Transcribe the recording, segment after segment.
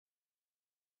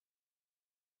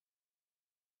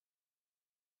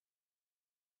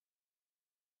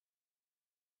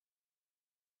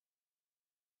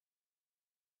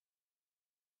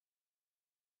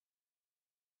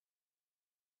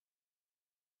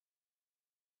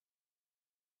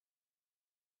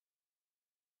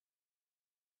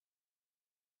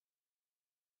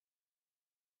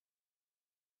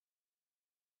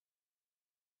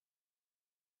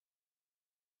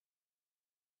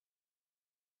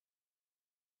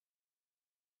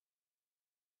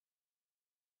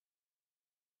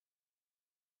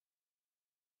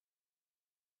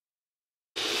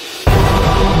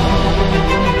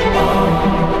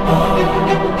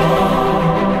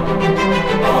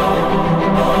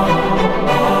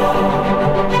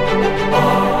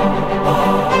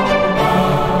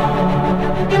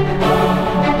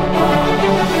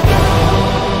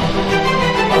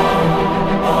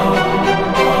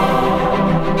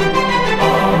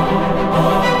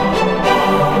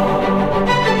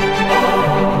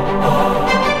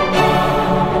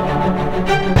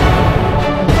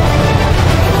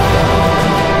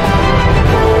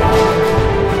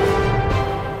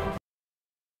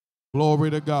Glory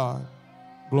to God.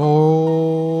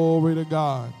 Glory to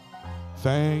God.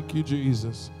 Thank you,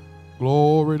 Jesus.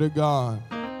 Glory to God.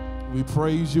 We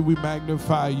praise you. We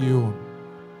magnify you.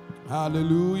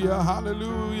 Hallelujah.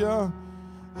 Hallelujah.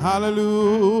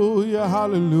 Hallelujah.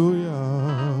 Hallelujah.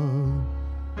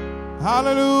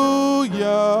 Hallelujah.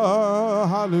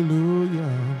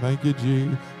 Hallelujah. Thank you,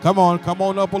 Jesus. Come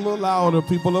on up a little louder,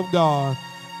 people of God.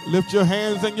 Lift your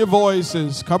hands and your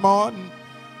voices. Come on.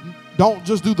 Don't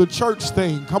just do the church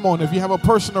thing. Come on. If you have a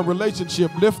personal relationship,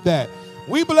 lift that.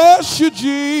 We bless you,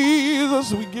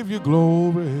 Jesus. We give you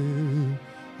glory.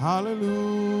 Hallelujah.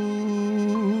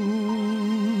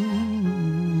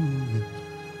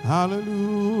 Hallelujah.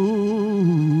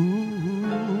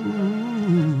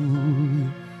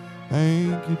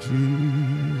 Thank you,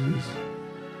 Jesus.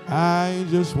 I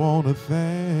just want to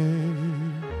thank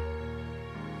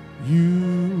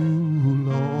you,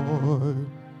 Lord.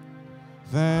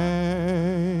 Thank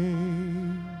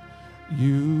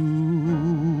you,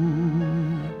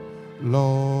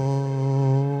 Lord.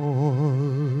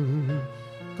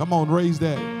 Come on, raise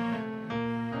that.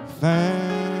 Thank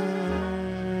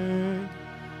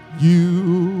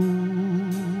you,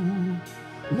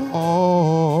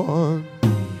 Lord.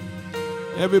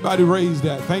 Everybody raise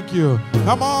that. Thank you.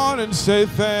 Come on and say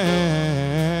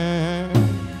thank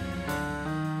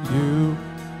you,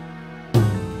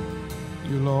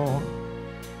 Lord.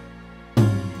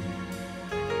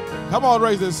 Come on,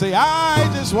 raise it and say, I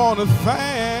just want to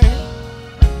thank.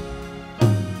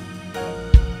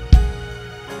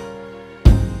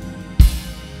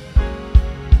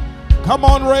 Come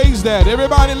on, raise that.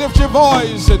 Everybody lift your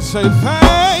voice and say,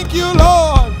 thank you,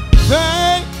 Lord.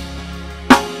 Thank.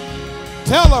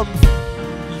 Tell them,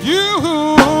 you,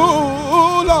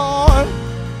 Lord.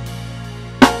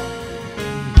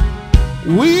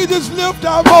 We just lift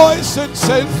our voice and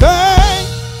say, thank.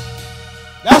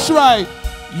 That's right.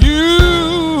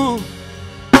 You.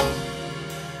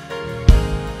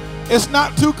 It's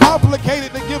not too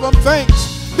complicated to give them thanks.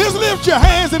 Just lift your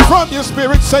hands and from your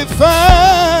spirit say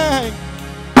thank.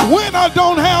 When I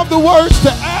don't have the words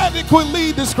to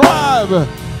adequately describe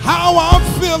how I'm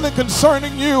feeling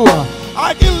concerning you,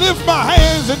 I can lift my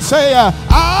hands and say,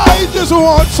 I just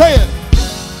want to say it.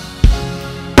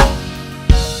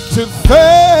 To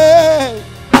thank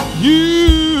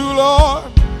you, Lord.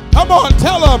 Come on,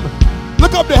 tell them.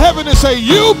 Look up to heaven and say,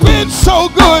 you've been so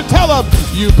good. Tell them,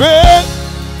 you've been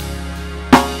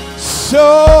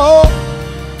so.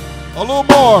 A little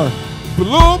more. A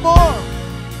little more.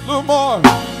 A little more.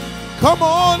 Come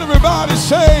on, everybody,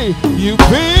 say, you've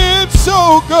been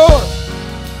so good.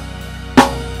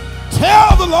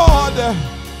 Tell the Lord,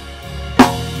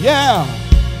 yeah.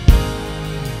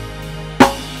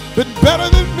 Been better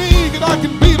than me, and I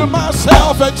can beat on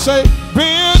myself and say,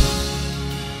 been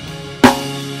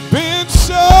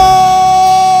so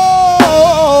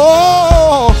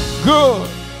good.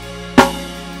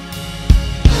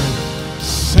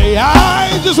 Say,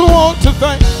 I just want to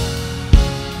thank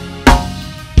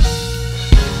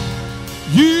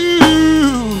you,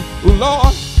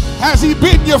 Lord. Has he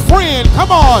been your friend?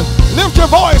 Come on, lift your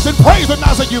voice and praise him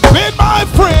now. Say, you've been my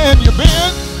friend. You've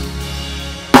been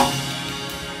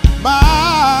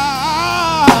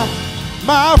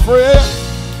my friend.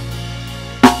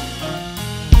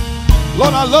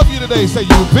 Lord, I love you today. Say,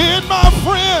 you've been my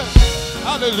friend.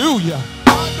 Hallelujah.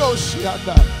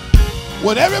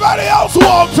 When everybody else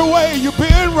walked away, you've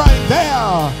been right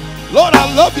there. Lord, I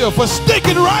love you for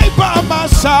sticking right by my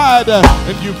side.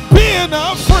 And you've been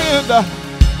a friend.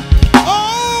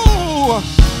 Oh,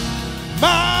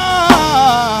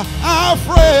 my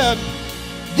friend.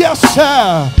 Yes,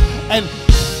 sir. And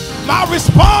my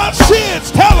response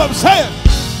is, tell them, say it.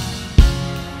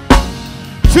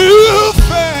 To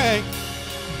thank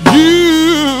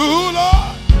you,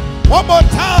 Lord. One more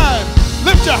time.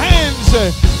 Lift your hands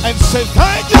and say,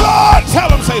 thank you, Lord. Tell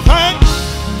them, say, thank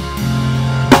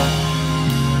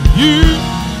you.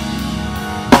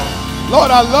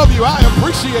 Lord, I love you. I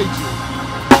appreciate you.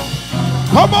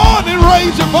 Come on and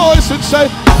raise your voice and say,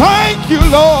 thank you,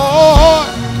 Lord.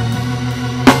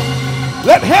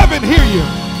 Let heaven hear you.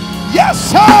 Yes,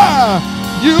 sir.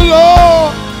 You,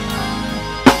 Lord.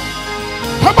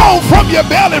 Come on, from your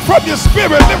belly, from your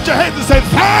spirit, lift your hands and say,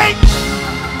 thank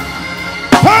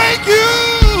you.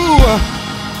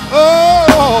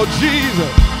 Oh,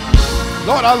 Jesus.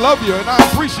 Lord, I love you and I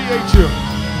appreciate you.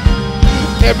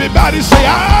 Everybody say,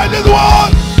 I just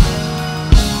want.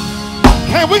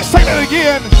 Can we sing it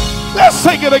again? Let's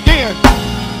sing it again.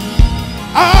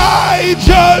 I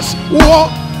just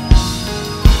want.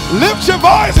 Lift your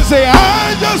voice and say,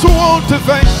 I just want to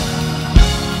thank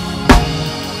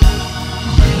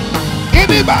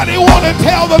Anybody want to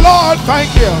tell the Lord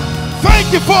thank you?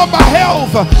 Thank you for my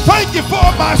health. Thank you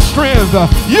for my strength.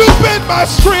 You've been my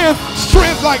strength,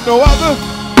 strength like no other.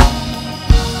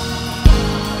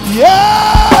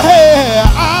 Yeah,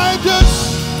 I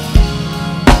just,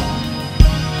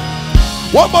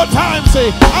 one more time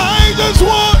say, I just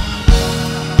want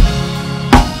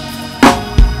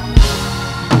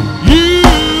you,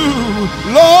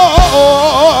 Lord.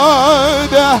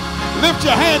 Lift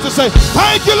your hands and say,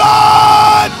 thank you,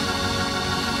 Lord.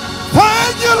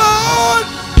 Thank you, Lord.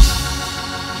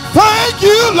 Thank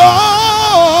you,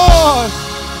 Lord.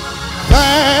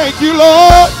 Thank you,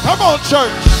 Lord. Come on,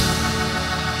 church.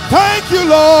 Thank you,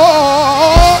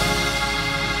 Lord.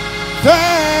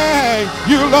 Thank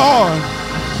you, Lord.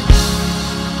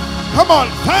 Come on.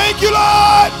 Thank you,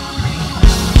 Lord.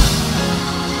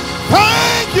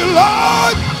 Thank you,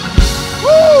 Lord.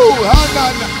 Woo.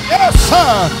 Yes,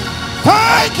 sir.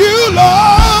 Thank you,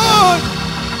 Lord.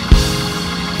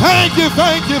 Thank you,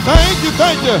 thank you, thank you,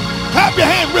 thank you. Clap your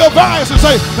hand real nice and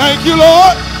say, thank you,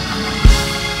 Lord.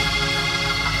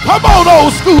 Come on,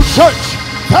 old school church.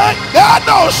 God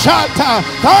knows shot time.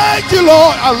 Thank you,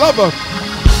 Lord. I love her.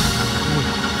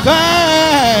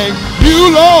 Thank you,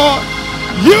 Lord.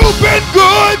 You've been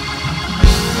good.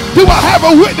 Do I have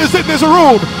a witness in this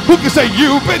room who can say,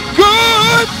 you've been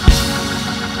good?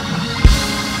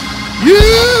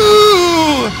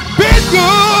 You've been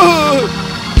good.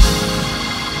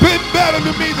 Been better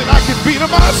to me than I can be to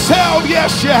myself.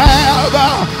 Yes, you have.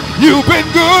 You've been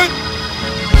good.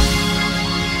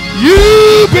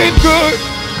 You've been good.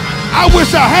 I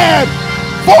wish I had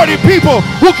 40 people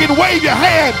who can wave your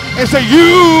hand and say,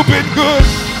 you've been good.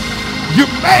 You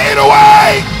made a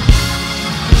way.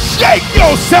 Shake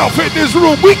yourself in this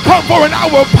room. We come for an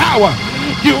hour of power.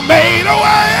 You made a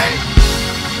way.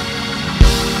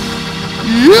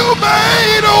 You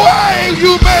made a way.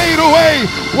 You made a way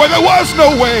where there was no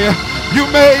way. You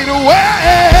made a way.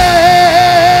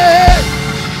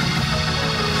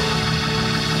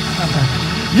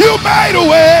 You made a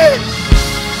way.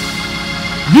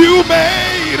 You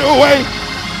made a way.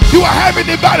 Do I have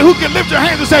anybody who can lift your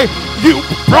hands and say, you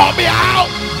brought me out?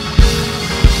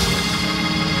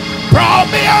 Brought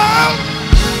me out.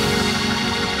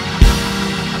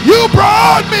 You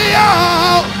brought me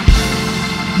out.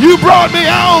 You brought me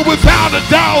out without a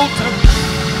doubt.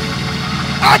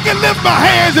 I can lift my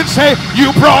hands and say,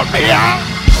 you brought me out.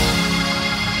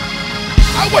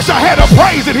 I wish I had a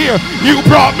praise in here. You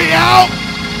brought me out.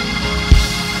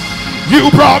 You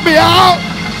brought me out.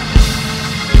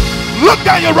 Look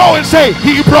down your row and say,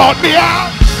 he brought me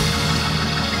out.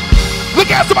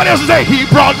 Look at somebody else and say, he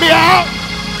brought me out.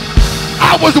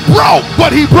 I was broke,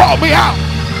 but he brought me out.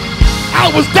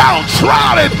 I was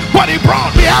downtrodden, but he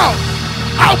brought me out.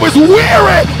 I was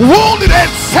weary, wounded,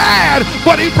 and sad,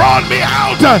 but he brought me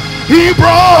out. He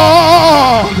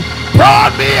brought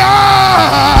me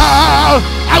out.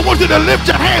 I want you to lift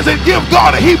your hands and give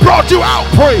God a he brought you out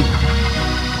praise.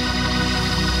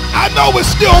 I know it's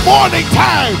still morning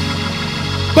time,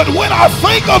 but when I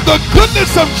think of the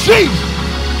goodness of Jesus,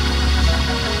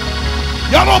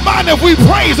 y'all don't mind if we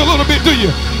praise a little bit, do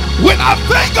you? When I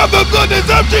think of the goodness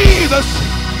of Jesus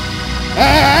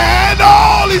and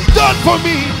all he's done for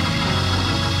me,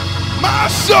 my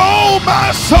soul,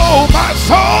 my soul, my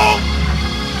soul.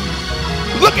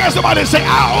 Look at somebody and say,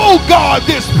 I owe God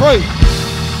this praise.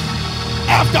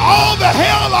 After all the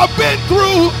hell I've been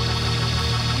through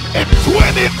in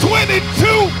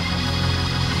 2022,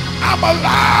 I'm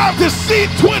alive to see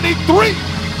 23.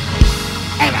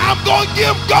 And I'm going to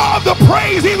give God the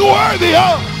praise he's worthy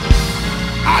of.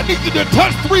 I need you to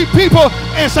touch 3 people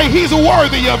and say he's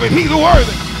worthy of it. He's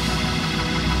worthy.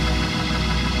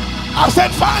 I said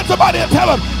find somebody and tell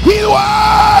him he's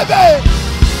worthy.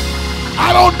 I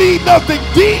don't need nothing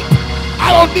deep.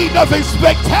 I don't need nothing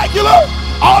spectacular.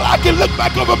 All I can look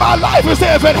back over my life and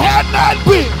say if it had not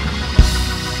been.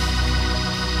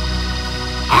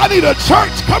 I need a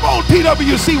church. Come on,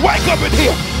 TWC, wake up in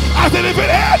here. I said, if it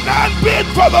had not been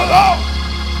for the Lord,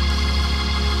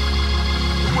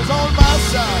 it was on my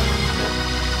side.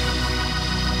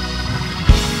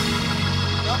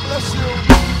 God bless you.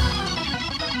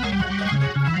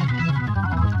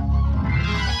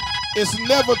 It's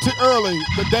never too early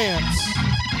to dance.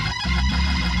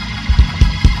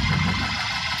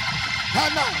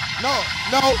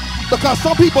 No, because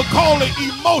some people call it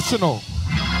emotional.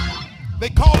 They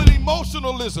call it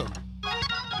emotionalism.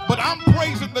 But I'm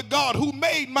praising the God who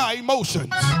made my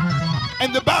emotions.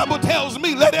 And the Bible tells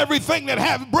me, let everything that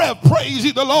have breath praise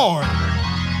ye the Lord.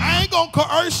 I ain't going to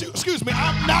coerce you. Excuse me.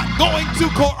 I'm not going to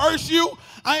coerce you.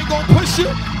 I ain't going to push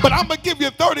you. But I'm going to give you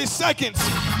 30 seconds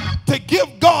to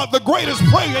give God the greatest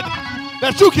praise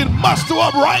that you can muster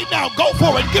up right now, go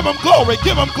for it. Give him glory.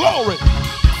 Give him glory.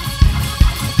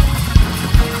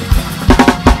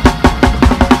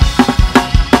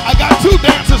 I got two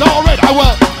dances already. I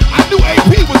knew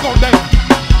AP was going to dance.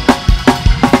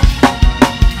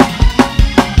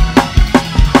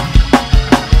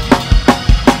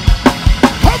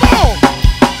 Come on.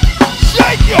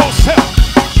 Shake yourself.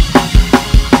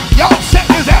 Y'all set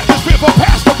this atmosphere for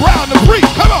Pastor Brown to preach.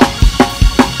 Come on.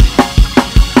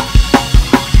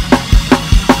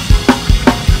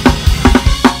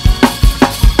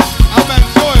 I'm at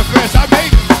Joyfest. I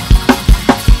made it.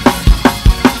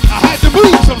 I had to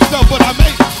move some stuff, but I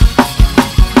made it.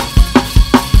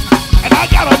 And I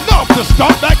got enough to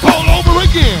start back all over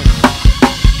again.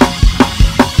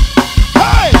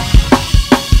 Hey,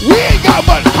 we ain't got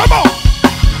much. Come on.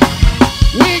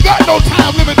 We ain't got no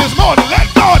time limit this morning. Let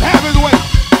God have his way.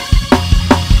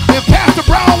 If Pastor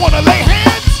Brown want to lay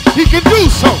hands, he can do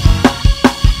so.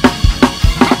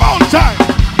 Come on, time.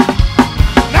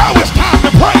 Now it's time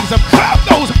to praise him. Clap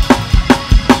those.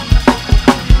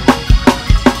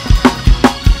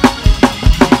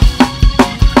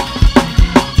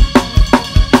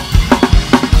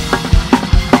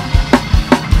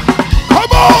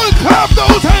 Come on, clap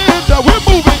those hands.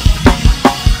 We're moving.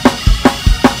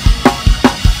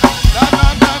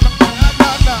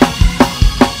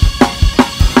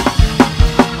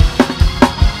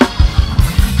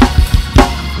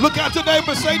 Look at your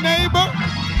neighbor, say, neighbor,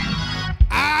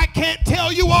 I can't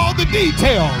tell you all the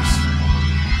details.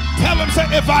 Tell him, say,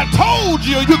 if I told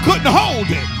you, you couldn't hold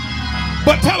it.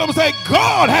 But tell him, say,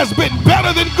 God has been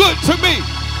better than good to me.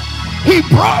 He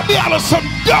brought me out of some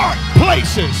dark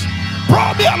places,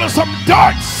 brought me out of some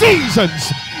dark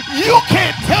seasons. You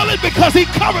can't tell it because he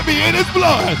covered me in his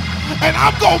blood. And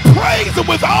I'm going to praise him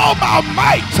with all my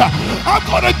might. I'm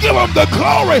going to give him the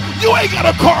glory. You ain't got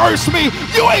to coerce me.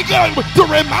 You ain't got to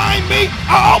remind me.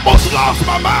 I almost lost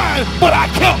my mind, but I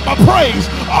kept my praise.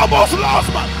 Almost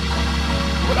lost my,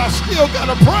 but I still got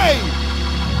to praise.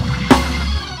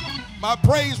 My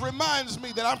praise reminds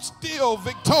me that I'm still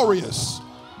victorious.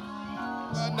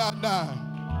 Nah.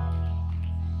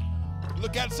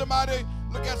 Look at somebody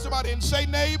and say,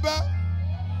 neighbor,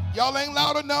 y'all ain't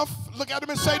loud enough. Look at him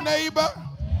and say, neighbor,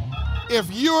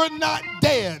 if you're not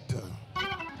dead,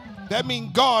 that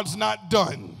means God's not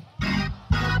done.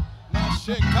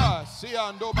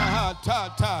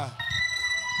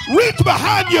 Reach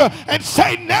behind you and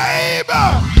say,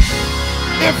 neighbor,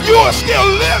 if you're still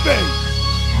living,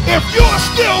 if you're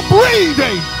still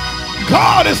breathing,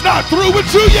 God is not through with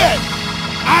you yet.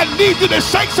 I need you to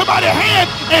shake somebody's hand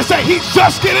and say, he's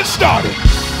just getting started.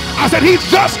 I said, he's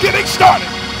just getting started.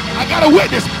 I got a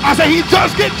witness. I said, he's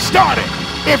just getting started.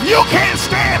 If you can't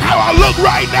stand how I look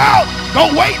right now,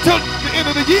 don't wait till the end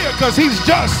of the year, because he's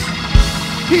just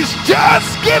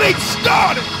getting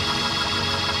started.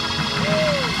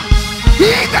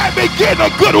 He that began a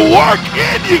good work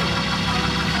in you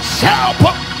shall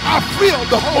put, I feel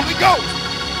the Holy Ghost.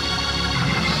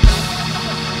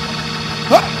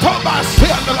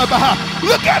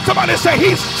 Look at somebody and say,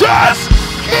 he's just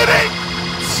getting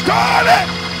started.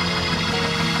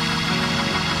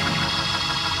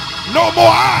 No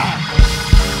more I,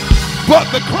 but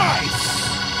the Christ.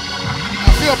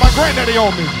 I feel my granddaddy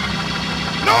on me.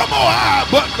 No more I,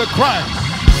 but the Christ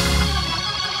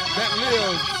that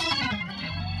lives.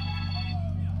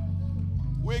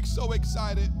 We're so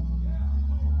excited.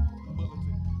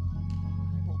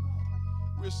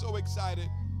 We're so excited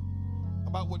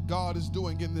about what God is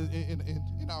doing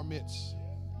in our midst.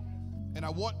 And I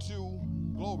want to,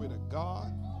 glory to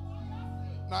God.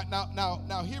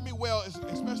 Now, hear me well,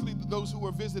 especially those who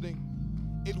are visiting.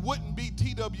 It wouldn't be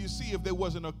TWC if there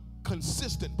wasn't a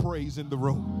consistent praise in the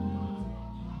room.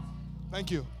 Thank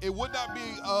you. It would not be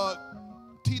a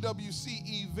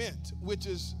TWC event, which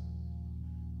is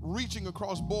reaching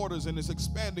across borders and is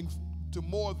expanding to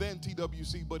more than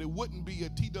TWC, but it wouldn't be a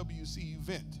TWC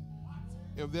event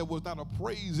if there was not a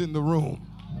praise in the room.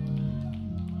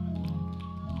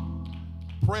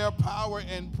 Prayer, power,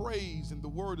 and praise, and the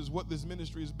word is what this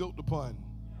ministry is built upon.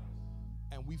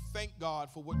 And we thank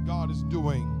God for what God is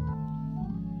doing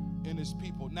in his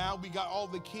people. Now we got all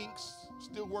the kinks,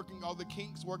 still working, all the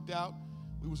kinks worked out.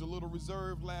 We was a little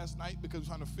reserved last night because we're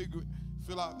trying to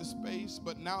fill out the space,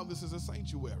 but now this is a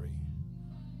sanctuary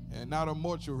and not a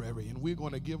mortuary, and we're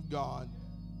going to give God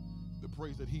the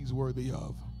praise that he's worthy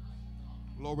of.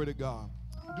 Glory to God.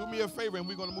 Do me a favor, and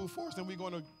we're going to move forward, and we're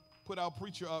going to put our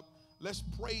preacher up. Let's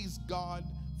praise God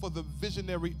for the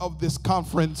visionary of this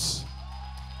conference.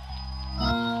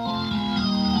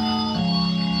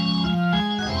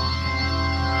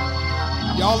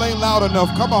 Y'all ain't loud enough.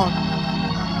 Come on.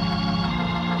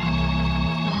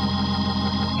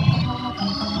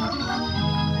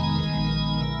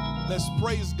 Let's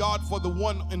praise God for the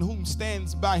one in whom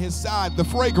stands by his side the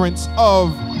fragrance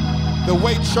of the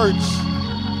Way Church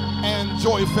and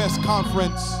Joyfest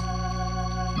Conference.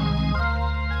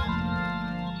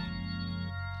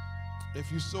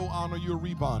 If you so honor, you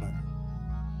reap honor.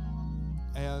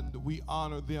 And we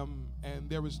honor them, and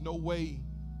there is no way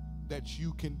that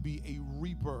you can be a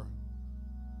reaper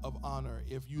of honor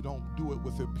if you don't do it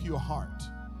with a pure heart,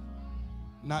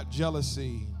 not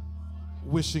jealousy,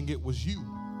 wishing it was you,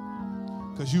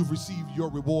 because you've received your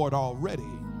reward already.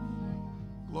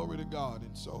 Glory to God.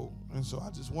 And so I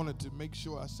just wanted to make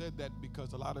sure I said that,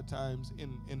 because a lot of times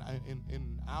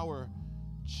in our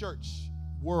church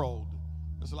world,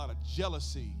 there's a lot of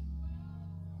jealousy.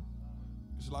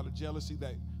 There's a lot of jealousy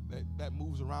that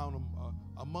moves around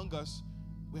among us.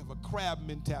 We have a crab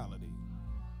mentality.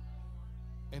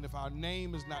 And if our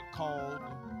name is not called,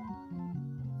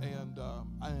 and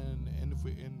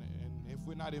if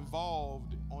we're not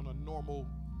involved on a normal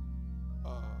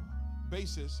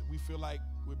basis, we feel like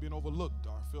we're being overlooked,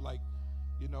 or feel like,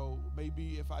 you know,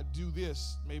 maybe if I do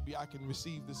this, maybe I can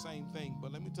receive the same thing.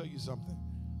 But let me tell you something.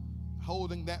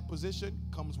 Holding that position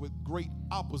comes with great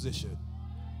opposition.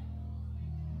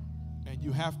 And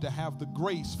you have to have the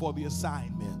grace for the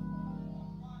assignment.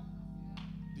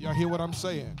 Do y'all hear what I'm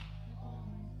saying?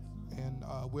 And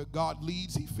where God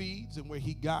leads, he feeds, and where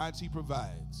he guides, he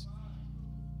provides.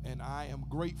 And I am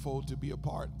grateful to be a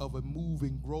part of a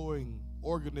moving, growing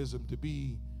organism, to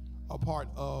be a part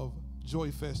of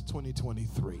Joyfest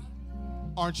 2023.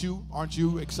 Aren't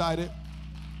you excited?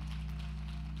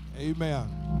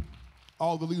 Amen.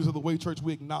 All the leaders of the Way Church,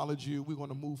 we acknowledge you. We're going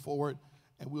to move forward,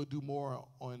 and we'll do more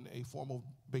on a formal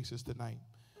basis tonight.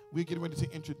 We're getting ready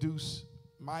to introduce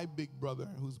my big brother,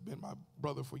 who's been my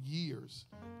brother for years,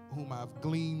 whom I've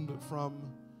gleaned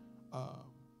from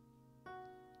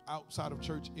outside of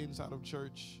church, inside of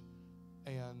church.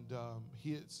 And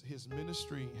his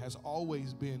ministry has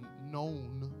always been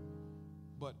known,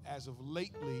 but as of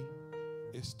lately,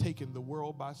 it's taken the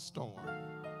world by storm.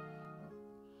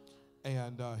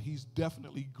 And he's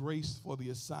definitely graced for the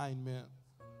assignment.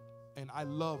 And I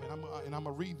love it. I'm going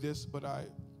to read this, but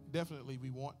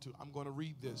I'm going to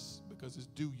read this because it's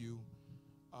due you.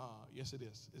 Yes, it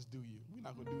is. It's due you. We're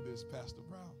not going to do this, Pastor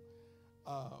Brown.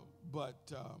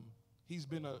 But he's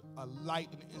been a light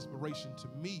and inspiration to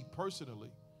me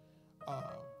personally.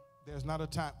 There's not a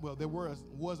time, well, there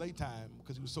was a time,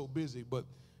 because he was so busy, but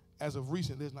as of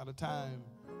recent, there's not a time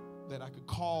that I could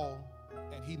call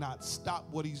and he not stop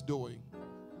what he's doing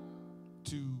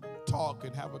to talk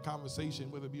and have a conversation,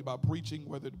 whether it be about preaching,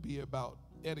 whether it be about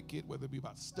etiquette, whether it be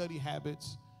about study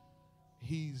habits.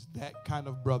 He's that kind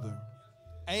of brother.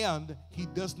 And he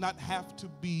does not have to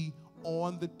be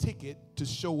on the ticket to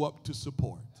show up to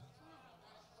support.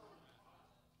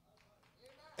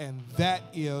 And that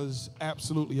is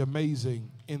absolutely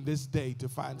amazing in this day, to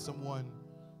find someone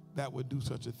that would do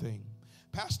such a thing.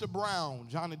 Pastor Brown,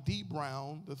 Johnny D.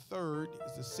 Brown III,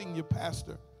 is the senior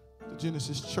pastor of the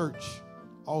Genesis Church,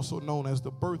 also known as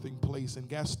the birthing place in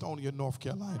Gastonia, North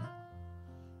Carolina.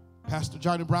 Pastor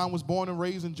Johnny Brown was born and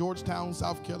raised in Georgetown,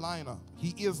 South Carolina. He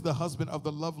is the husband of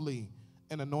the lovely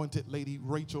and anointed lady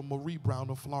Rachel Marie Brown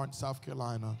of Florence, South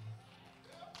Carolina.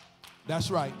 That's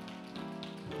right.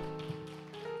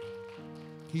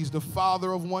 He's the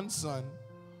father of one son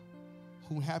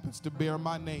who happens to bear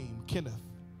my name, Kenneth.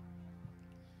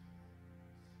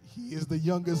 He is the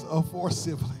youngest of 4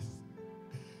 siblings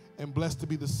and blessed to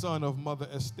be the son of Mother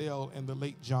Estelle and the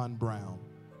late John Brown.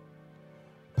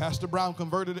 Pastor Brown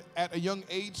converted at a young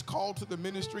age, called to the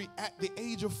ministry at the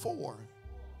age of 4.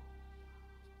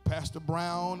 Pastor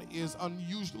Brown is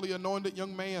unusually anointed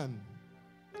young man.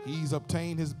 He's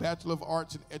obtained his Bachelor of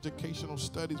Arts in Educational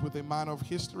Studies with a minor of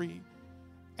History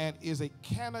and is a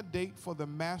candidate for the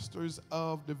Masters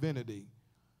of Divinity.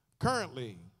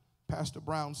 Currently, Pastor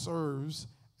Brown serves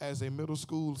as a middle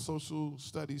school social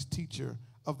studies teacher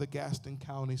of the Gaston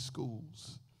County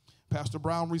Schools. Pastor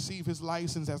Brown received his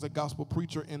license as a gospel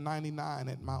preacher in '99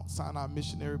 at Mount Sinai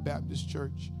Missionary Baptist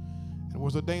Church and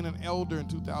was ordained an elder in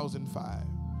 2005.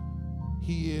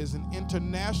 He is an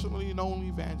internationally known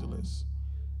evangelist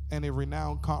and a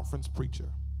renowned conference preacher.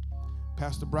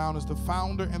 Pastor Brown is the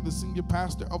founder and the senior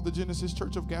pastor of the Genesis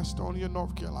Church of Gastonia,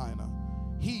 North Carolina.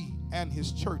 He and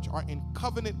his church are in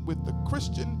covenant with the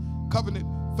Christian Covenant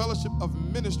Fellowship of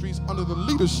Ministries under the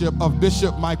leadership of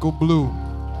Bishop Michael Blue,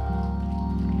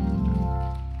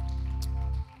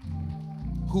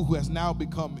 who has now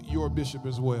become your bishop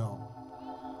as well.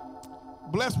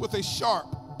 Blessed with a sharp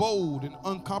bold and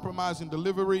uncompromising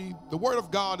delivery. The word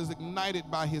of God is ignited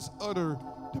by his utter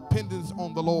dependence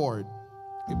on the Lord,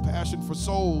 a passion for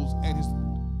souls, and his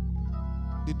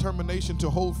determination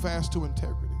to hold fast to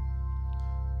integrity.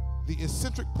 The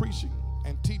eccentric preaching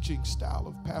and teaching style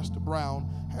of Pastor Brown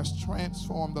has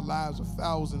transformed the lives of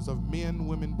thousands of men,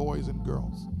 women, boys, and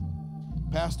girls.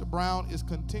 Pastor Brown is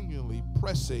continually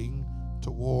pressing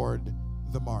toward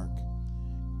the mark.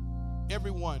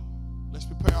 Everyone, let's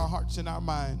prepare our hearts and our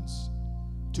minds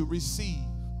to receive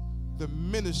the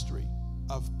ministry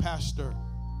of Pastor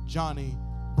Johnny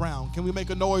Brown. Can we make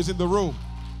a noise in the room?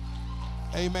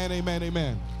 Amen, amen,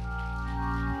 amen.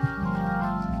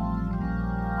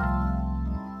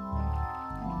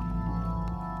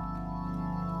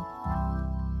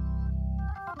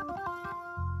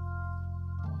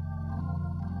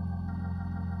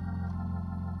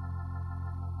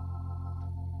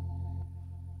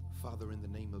 Father, in the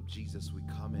name of Jesus, we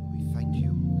come and we thank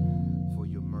you for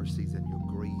your mercies and your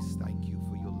grace. Thank you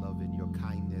for your love and your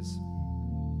kindness.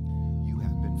 You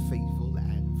have been faithful,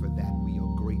 and for that we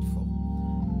are grateful.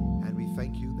 And we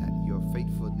thank you that your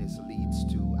faithfulness leads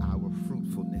to our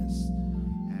fruitfulness.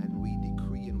 And we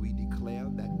decree and we declare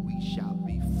that we shall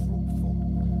be fruitful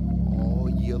all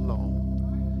year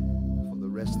long. For the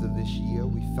rest of this year,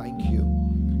 we thank you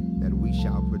that we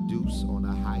shall produce on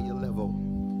a higher level,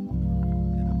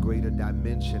 greater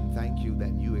dimension. Thank you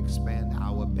that you expand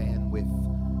our bandwidth.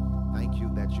 Thank you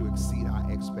that you exceed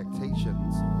our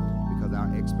expectations, because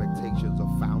our expectations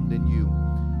are found in you.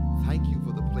 Thank you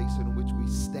for the place in which we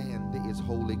stand is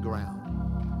holy ground.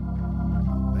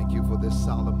 Thank you for this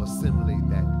solemn assembly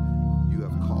that you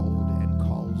have called and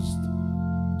caused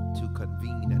to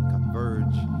convene and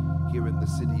converge here in the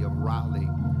city of Raleigh,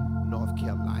 North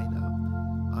Carolina,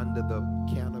 under the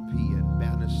canopy and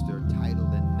banister,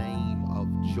 title and name of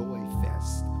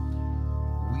Joyfest.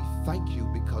 We thank you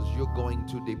because you're going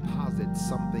to deposit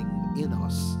something in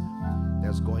us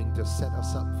that's going to set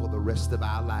us up for the rest of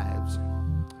our lives.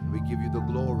 We give you the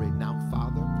glory. Now,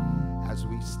 Father, as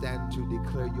we stand to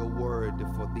declare your word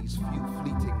for these few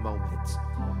fleeting moments,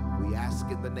 we ask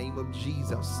in the name of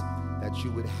Jesus that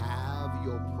you would have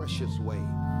your precious way.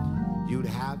 You'd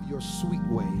have your sweet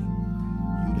way.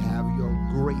 You'd have your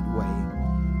great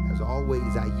way. As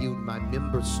always, I yield my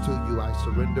members to you. I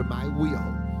surrender my will.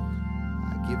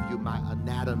 I give you my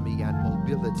anatomy and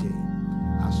mobility.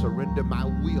 I surrender my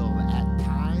will, at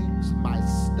times my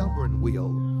stubborn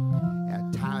will,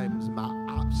 at times my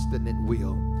obstinate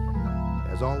will.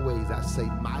 As always, I say,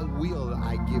 my will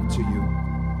I give to you.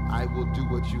 I will do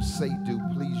what you say do.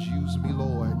 Please use me,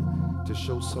 Lord, to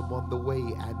show someone the way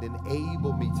and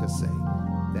enable me to say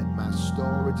that my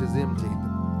storage is emptied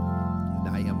and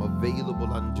I am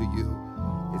available unto you.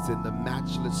 It's in the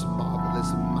matchless,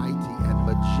 marvelous, mighty, and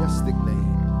majestic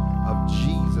name of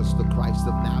Jesus, the Christ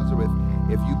of Nazareth.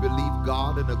 If you believe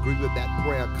God and agree with that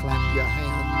prayer, clap your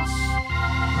hands.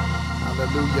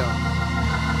 Hallelujah.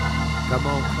 Come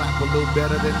on, clap a little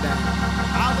better than that.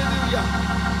 Hallelujah.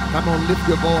 Come on, lift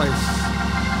your voice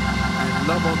and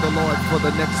love on the Lord for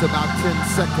the next about 10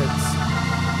 seconds.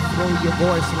 Throw your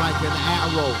voice like an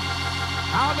arrow.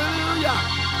 Hallelujah.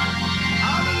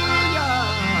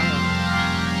 Hallelujah.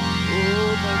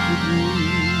 Oh, thank you,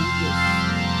 Jesus.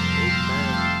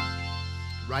 Amen.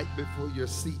 Right before you're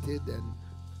seated and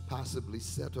possibly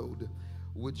settled,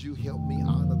 would you help me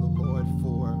honor the Lord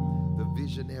for the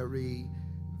visionary,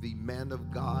 the man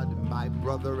of God, my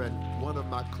brother, and one of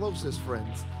my closest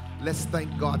friends. Let's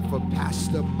thank God for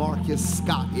Pastor Marcus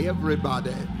Scott.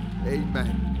 Everybody,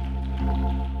 amen.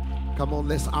 Come on,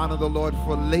 let's honor the Lord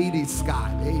for Lady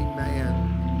Scott.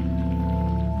 Amen.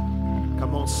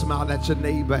 Come on, smile at your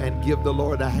neighbor and give the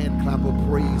Lord a hand clap of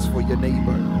praise for your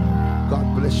neighbor. God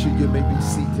bless you. You may be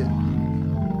seated.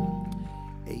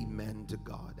 Amen to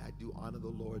God. I do honor the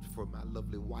Lord for my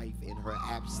lovely wife in her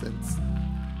absence,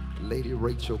 Lady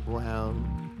Rachel Brown,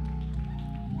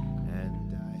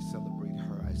 and I celebrate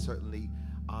her. I certainly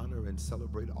honor and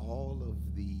celebrate all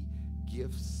of the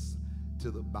gifts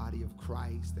to the body of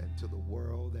Christ and to the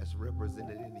world that's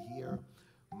represented in here,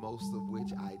 most of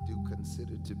which I do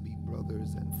consider to be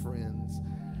brothers and friends.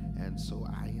 And so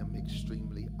I am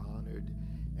extremely honored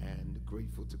and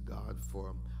grateful to God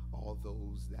for all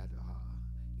those that are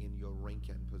in your rank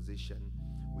and position.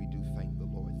 We do thank the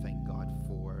Lord. Thank God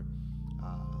for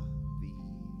the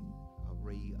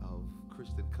array of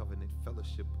Christian Covenant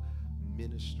Fellowship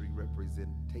ministry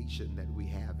representation that we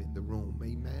have in the room.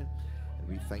 Amen. And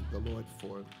we thank the Lord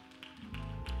for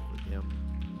them.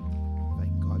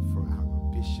 Thank God for our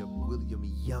Bishop William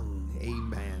Young,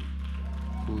 amen,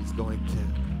 who is going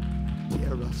to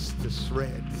tear us to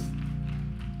shreds.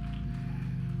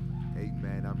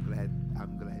 Amen.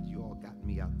 I'm glad you all got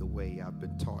me out the way. I've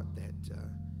been taught that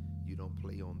you don't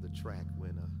play on the track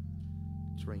when a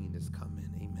train is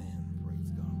coming. Amen.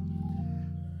 Praise God.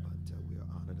 But we are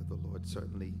honored of the Lord.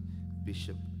 Certainly,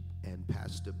 Bishop and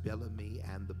Pastor Bellamy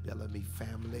and the Bellamy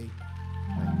family.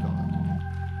 Thank God.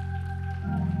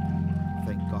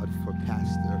 Thank God for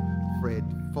Pastor Fred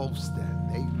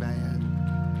Folston. Amen.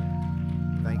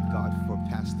 Thank God for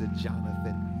Pastor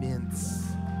Jonathan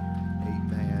Mintz.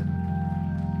 Amen.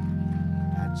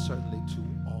 And certainly to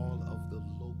all of the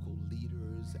local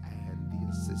leaders and the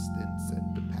assistants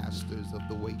and the pastors of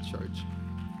the Way Church,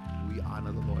 we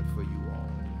honor the Lord for you all.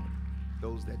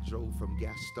 Those that drove from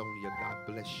Gastonia, God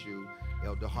bless you.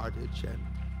 Elder Hardage and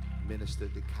Minister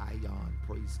DeKayon,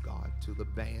 praise God. To the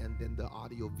band and the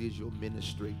audiovisual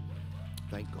ministry,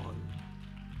 thank God.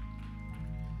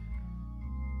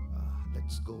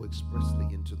 Let's go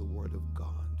expressly into the Word of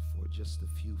God for just a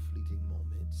few fleeting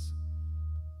moments.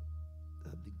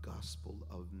 The Gospel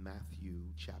of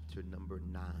Matthew, chapter number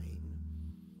 9,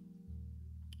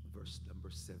 verse number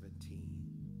 17.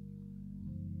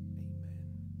 Amen.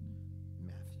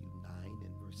 Matthew 9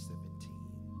 and verse 17.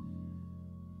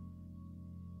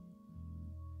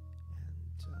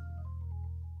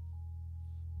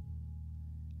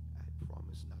 And I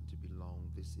promise not to be long.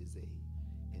 This is an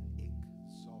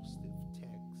exhaustive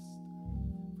text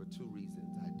for two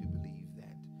reasons. I do believe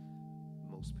that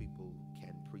most people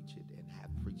can preach it and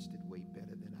have preached it way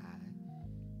better than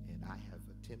and I have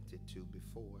attempted to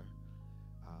before,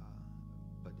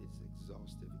 but it's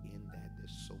exhaustive in that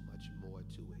there's so much more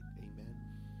to it. Amen.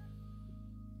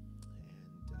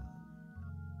 And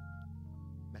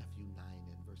Matthew 9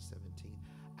 and verse 17,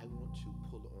 I want to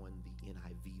pull on the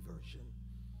NIV version.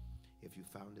 If you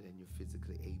found it and you're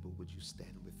physically able, would you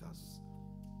stand with us?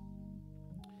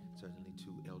 Certainly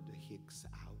to Elder Hicks,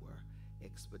 our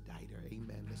expediter.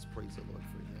 Amen. Let's praise the Lord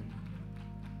for him.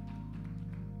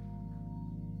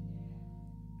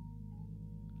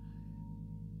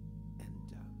 And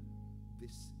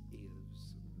this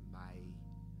is my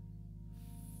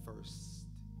first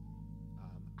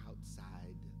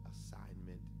outside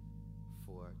assignment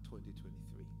for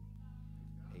 2023.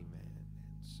 Amen. And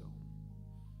so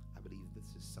I believe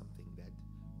this is something that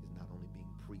is not only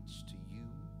being preached to you,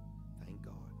 thank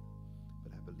God,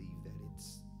 but I believe that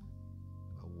it's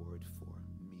a word for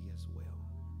me as well.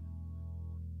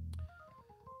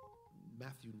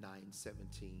 Matthew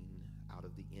 9:17 out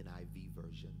of the NIV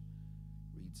version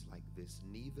reads like this: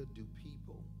 neither do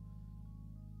people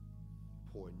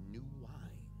pour new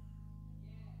wine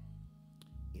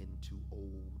into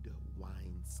old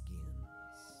wineskins.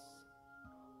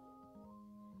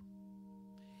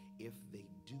 If they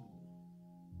do,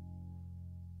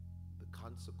 the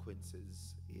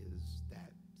consequences is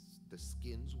that the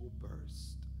skins will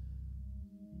burst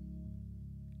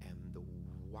and the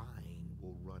wine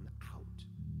will run out,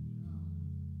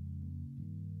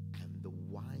 and the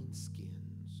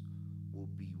wineskins will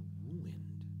be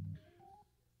ruined.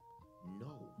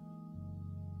 No,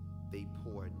 they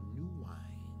pour new wine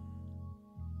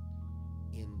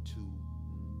into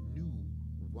new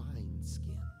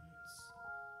wineskins,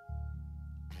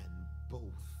 and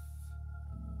both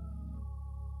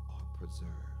are preserved.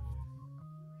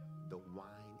 The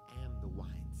wine and the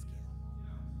wineskin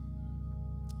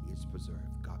is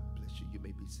preserved. God bless you. You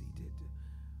may be seated.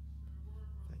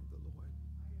 Thank the Lord.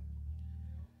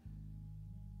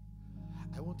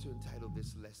 I want to entitle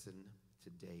this lesson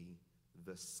today,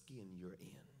 The Skin You're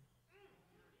In.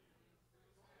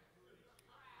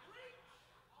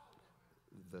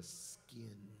 The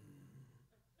skin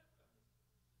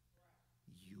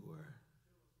you're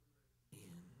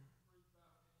in.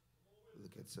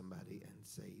 Look at somebody and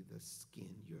say, the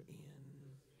skin you're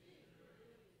in.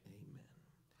 Amen.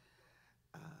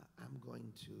 I'm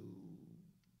going to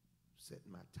set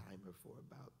my timer for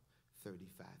about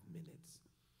 35 minutes,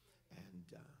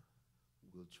 and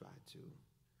we'll try to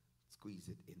squeeze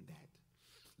it in that.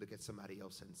 Look at somebody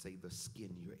else and say, the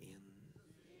skin you're in.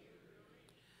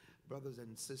 Brothers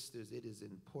and sisters, it is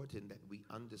important that we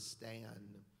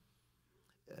understand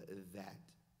that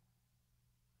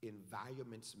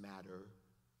environments matter,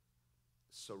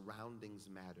 surroundings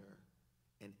matter,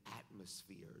 and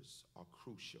atmospheres are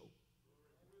crucial.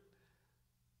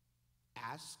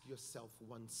 Ask yourself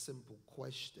one simple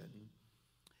question,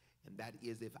 and that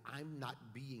is, if I'm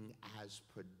not being as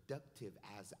productive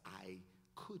as I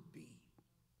could be,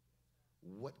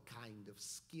 what kind of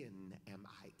skin am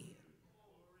I in?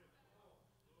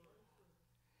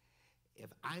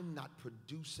 If I'm not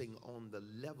producing on the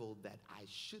level that I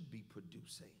should be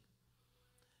producing,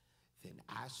 then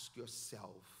ask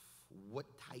yourself,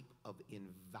 what type of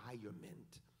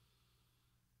environment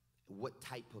what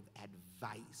type of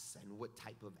advice and what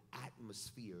type of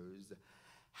atmospheres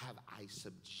have I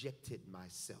subjected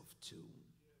myself to?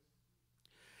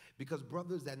 Because,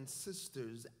 brothers and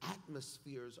sisters,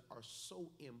 atmospheres are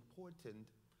so important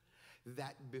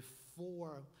that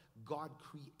before God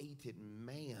created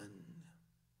man,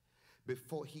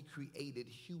 before he created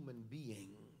human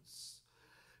beings,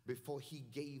 before he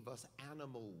gave us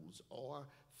animals or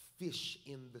fish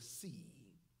in the sea,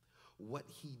 what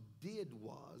he did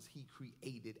was he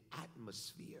created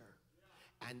atmosphere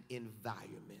and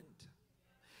environment.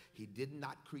 He did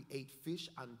not create fish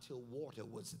until water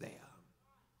was there.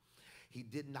 He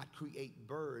did not create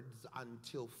birds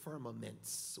until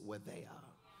firmaments were there.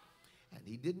 And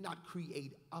he did not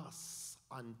create us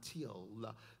until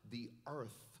the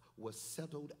earth was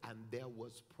settled and there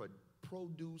was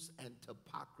produce and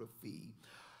topography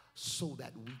so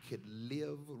that we could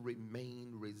live,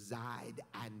 remain, reside,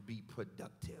 and be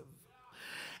productive.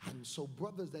 And so,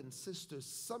 brothers and sisters,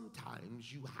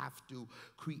 sometimes you have to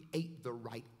create the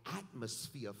right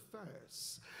atmosphere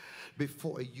first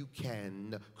before you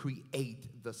can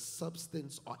create the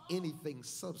substance or anything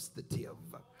substantive.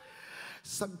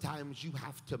 Sometimes you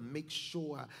have to make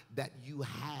sure that you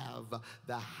have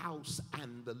the house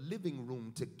and the living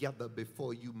room together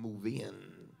before you move in.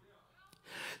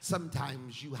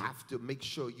 Sometimes you have to make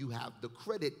sure you have the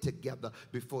credit together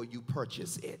before you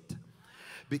purchase it.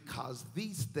 Because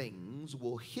these things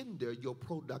will hinder your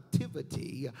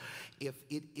productivity if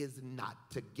it is not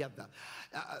together.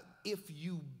 If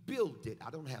you build it, I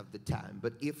don't have the time,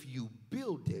 but if you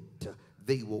build it,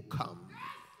 they will come.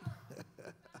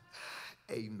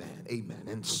 Amen, amen.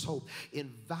 And so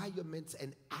environments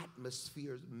and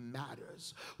atmospheres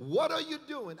matters. What are you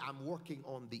doing? I'm working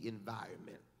on the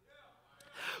environment.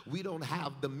 We don't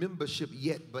have the membership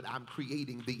yet, but I'm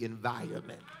creating the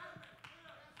environment.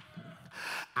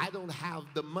 I don't have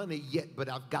the money yet, but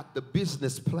I've got the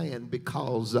business plan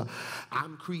because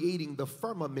I'm creating the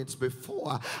firmaments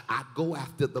before I go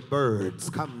after the birds.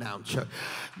 Come now, church.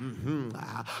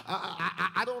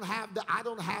 I don't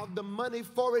have the money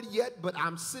for it yet, but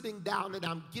I'm sitting down and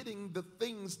I'm getting the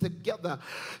things together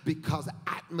because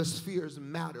atmospheres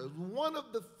matter. One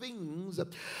of the things that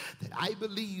I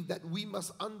believe that we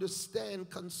must understand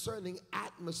concerning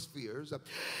atmospheres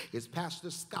is, Pastor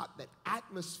Scott, that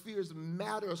atmospheres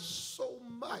matter so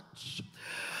much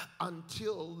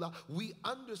until we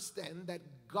understand that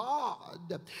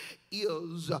God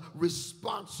is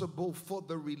responsible for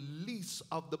the release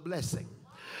of the blessing.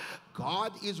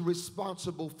 God is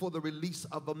responsible for the release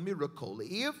of a miracle.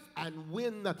 If and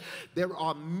when there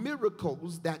are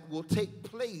miracles that will take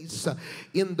place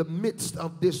in the midst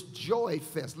of this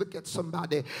Joyfest, look at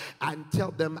somebody and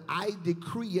tell them, I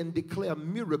decree and declare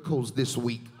miracles this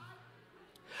week.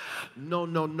 No.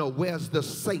 Where's the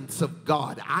saints of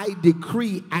God? I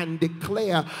decree and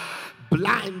declare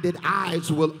blinded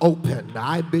eyes will open.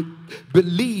 I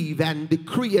believe and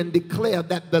decree and declare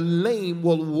that the lame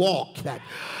will walk. That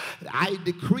I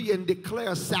decree and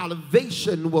declare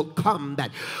salvation will come,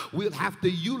 that we'll have to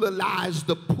utilize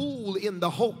the pool in the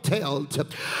hotel to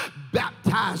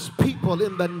baptize people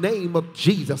in the name of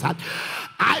Jesus.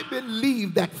 I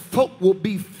believe that folk will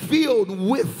be filled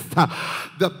with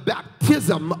the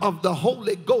baptism of the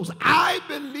Holy Ghost. I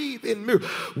believe in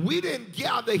miracles. We didn't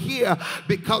gather here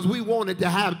because we wanted to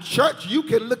have church. You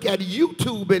can look at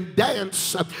YouTube and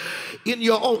dance in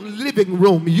your own living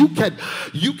room. You can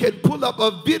pull up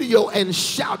a video and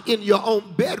shout in your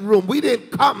own bedroom. We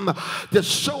didn't come to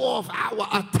show off our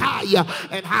attire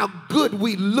and how good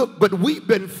we look, but we've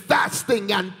been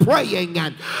fasting and praying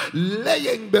and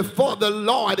laying before the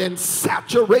Lord and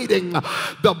saturating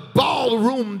the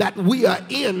ballroom that we are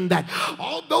in, that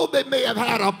although they may have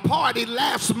had a party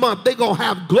last month, they're going to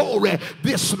have glory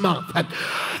this month.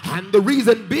 And the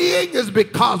reason being is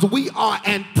because we are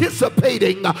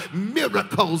anticipating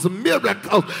miracles.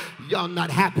 Y'all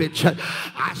not happy, church.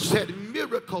 I said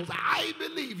miracles. I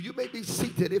believe, you may be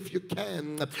seated if you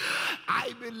can.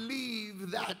 I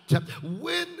believe that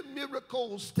when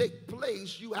miracles take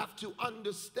place, you have to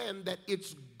understand that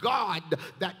it's God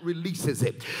that releases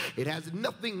it. It has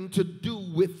nothing to do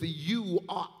with you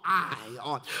or I,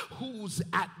 or who's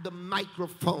at the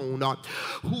microphone, or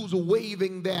who's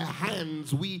waving their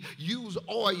hands. We use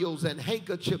oils and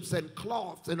handkerchiefs and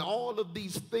cloths and all of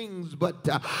these things, but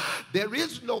there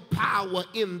is no power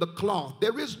in the cloth.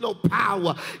 There is no power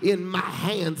power in my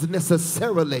hands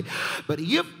necessarily. But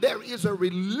if there is a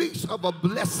release of a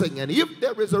blessing, and if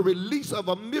there is a release of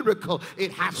a miracle,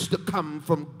 it has to come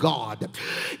from God.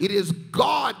 It is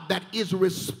God that is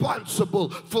responsible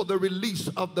for the release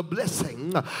of the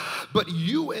blessing, but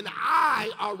you and I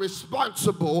are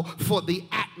responsible for the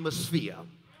atmosphere.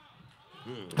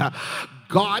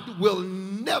 God will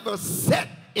never set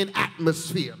an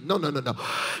atmosphere. No.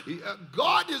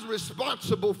 God is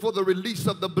responsible for the release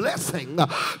of the blessing,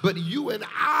 but you and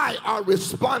I are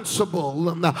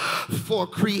responsible for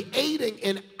creating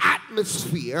an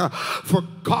atmosphere for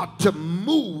God to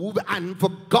move and for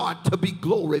God to be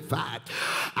glorified.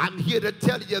 I'm here to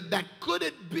tell you that could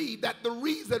it be that the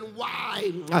reason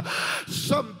why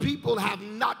some people have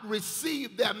not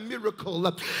received their miracle,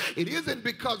 it isn't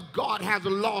because God has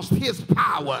lost his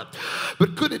power,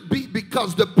 but could it be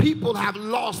because the people have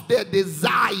lost their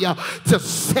desire to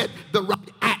set the right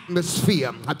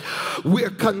atmosphere? We're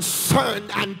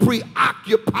concerned and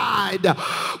preoccupied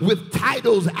with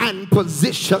titles and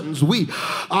positions. We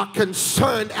are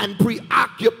concerned and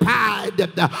preoccupied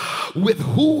with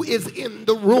who is in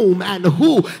the room and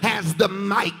who has the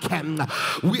mic, and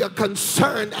we are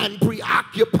concerned and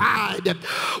preoccupied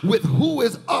with who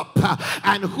is up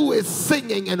and who is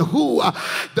singing and who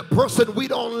the person we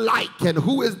don't like, and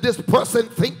who is this person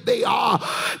think they are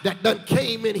that done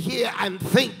came in here and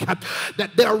think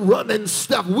that they're running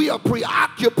stuff. We are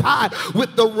preoccupied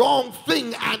with the wrong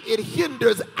thing, and it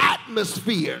hinders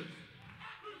atmosphere.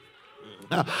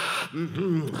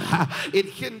 It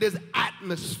hinders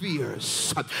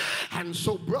atmospheres. And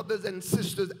so, brothers and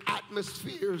sisters,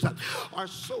 atmospheres are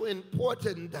so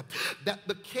important that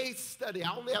the case study,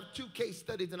 I only have 2 case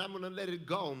studies and I'm going to let it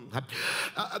go.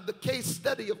 The case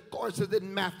study, of course, is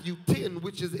in Matthew 10,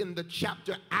 which is in the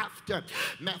chapter after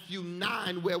Matthew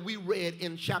 9, where we read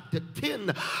in chapter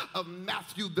 10 of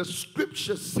Matthew. The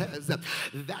scripture says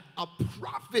that a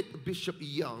prophet, Bishop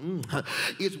Young,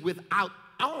 is without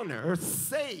honor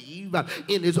save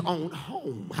in his own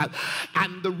home.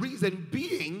 And the reason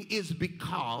being is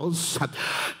because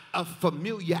of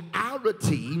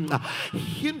familiarity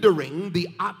hindering the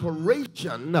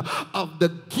operation of the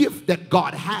gift that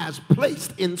God has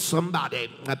placed in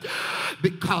somebody.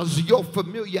 Because your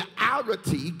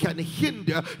familiarity can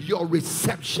hinder your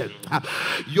reception.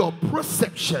 Your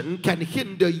perception can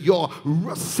hinder your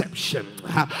reception.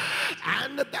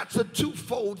 And that's a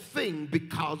twofold thing,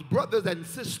 because brothers and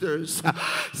sisters,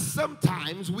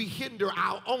 sometimes we hinder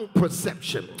our own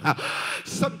perception.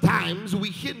 Sometimes we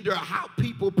hinder how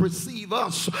people perceive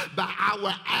us by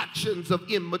our actions of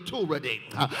immaturity.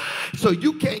 So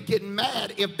you can't get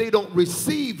mad if they don't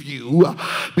receive you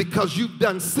because you've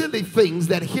done silly things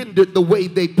that hindered the way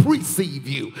they perceive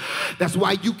you. That's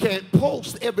why you can't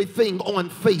post everything on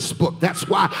Facebook. That's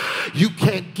why you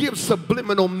can't give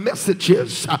subliminal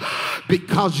messages,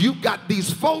 because you've got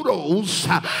these photos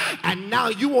and now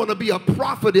you want to be a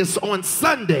prophetess on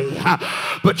Sunday,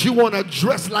 but you want to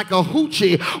dress like a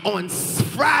hoochie on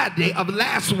Friday of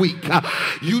last week.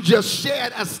 You just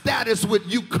shared a status with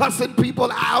you cussing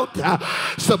people out,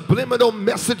 subliminal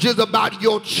messages about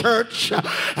your church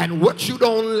and what you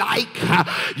don't like.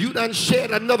 You done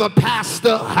shared another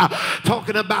pastor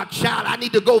talking about, child, I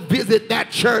need to go visit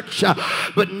that church.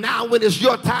 But now when it's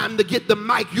your time to get the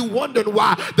mic, you wondering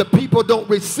why the people don't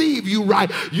receive you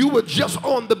right. You were just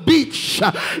on the beach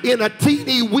in a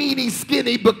teeny weeny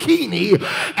skinny bikini,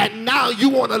 and now you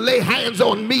want to lay hands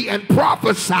on me and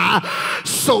prophesy.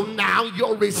 So now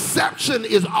your reception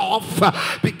is off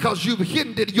because you've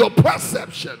hindered your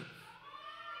perception.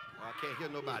 I can't hear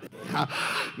nobody.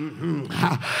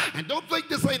 And don't think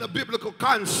this ain't a biblical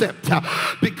concept,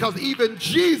 because even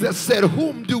Jesus said,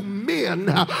 whom do men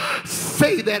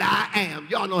say that I am?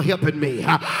 Y'all not helping me.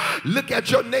 Look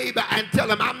at your neighbor and tell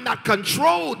him, I'm not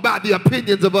controlled by the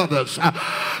opinions of others,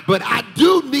 but I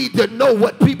do need to know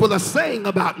what people are saying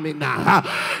about me now.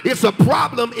 It's a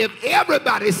problem if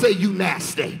everybody say you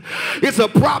nasty. It's a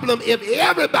problem if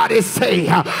everybody say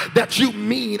that you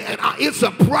mean, and it's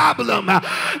a problem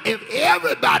if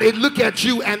everybody look at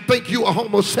you and think you are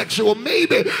homosexual.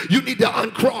 Maybe you need to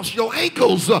uncross your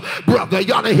ankles, brother.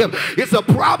 Y'all know him. It's a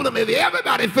problem if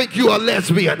everybody think you are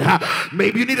lesbian.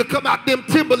 Maybe you need to come out them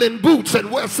Timberland boots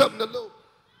and wear something a little.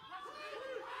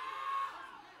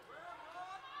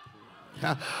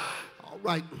 All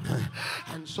right.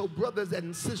 And so, brothers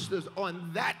and sisters,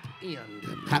 on that end,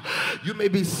 you may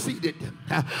be seated.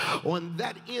 On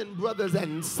that end, brothers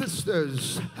and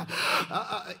sisters,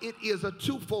 it is a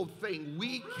twofold thing.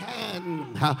 We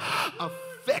can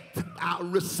affect our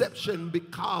reception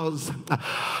because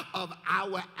of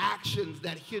our actions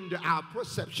that hinder our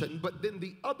perception. But then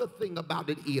the other thing about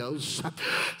it is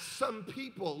some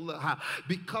people,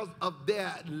 because of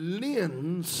their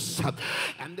lens,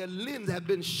 and their lens have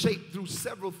been shaped through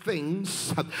several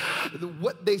things,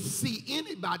 what they see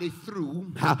anybody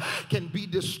through can be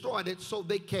distorted so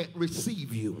they can't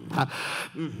receive you.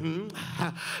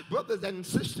 Brothers and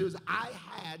sisters, I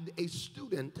had a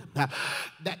student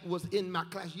that was in my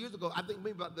class years ago, I think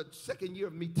maybe about the second year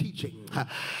of me teaching,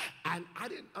 and I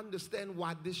didn't understand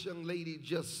why this young lady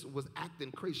just was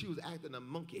acting crazy. She was acting a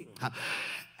monkey.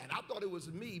 And I thought it was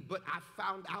me, but I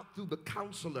found out through the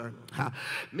counselor,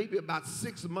 maybe about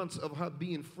 6 months of her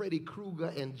being Freddy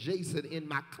Krueger and Jason in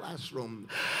my classroom.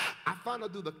 I found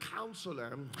out through the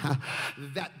counselor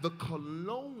that the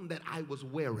cologne that I was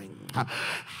wearing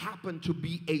happened to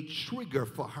be a trigger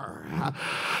for her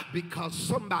because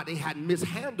somebody had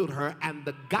mishandled her, and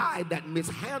the guy that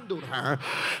mishandled her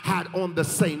had on the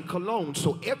same cologne.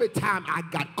 So every time I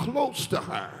got close to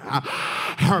her,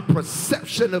 her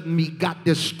perception of me got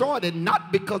distorted,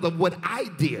 not because of what I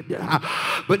did,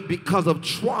 but because of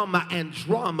trauma and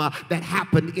drama that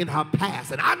happened in her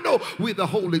past. And I know we're the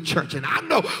holy church, and I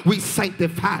know we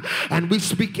sanctify and we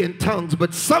speak in tongues,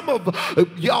 but some of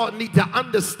y'all need to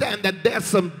understand that there's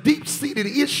some deep-seated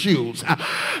issues,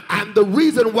 and the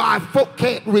reason why folk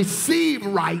can't receive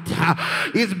right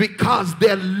is because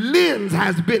their lens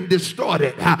has been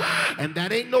distorted, and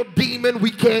that ain't no demon.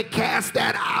 We can't cast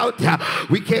that out.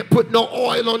 We can't put no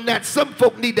oil on that. Some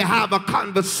folk need to have a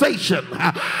conversation,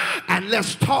 and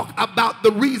let's talk about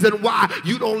the reason why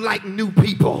you don't like new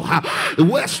people.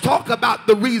 Let's talk about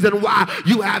the reason why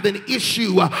you have an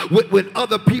issue with when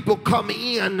other people come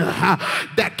in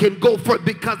that can go for it,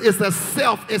 because it's a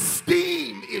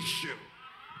self-esteem issue.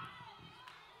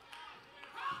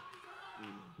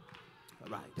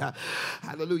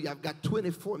 Hallelujah. I've got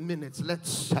 24 minutes.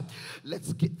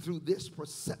 Let's get through this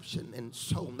perception. And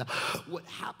so what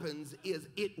happens is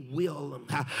it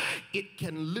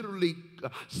can literally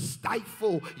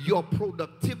stifle your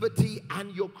productivity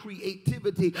and your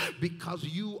creativity because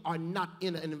you are not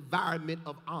in an environment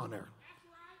of honor.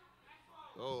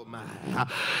 Oh my,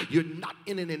 you're not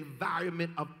in an environment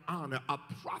of honor. A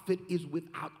prophet is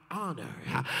without honor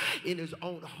in his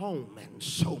own home. And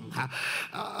so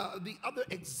the other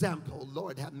example,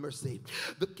 Lord have mercy,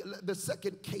 the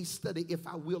second case study, if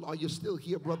I will, are you still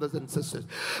here, brothers and sisters?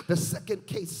 The second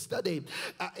case study,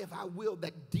 if I will,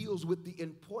 that deals with the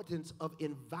importance of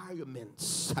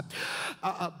environments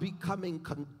becoming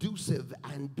conducive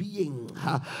and being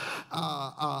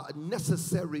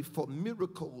necessary for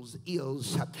miracles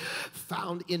is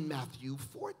found in Matthew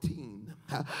 14.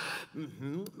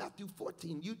 Matthew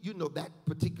 14, you know that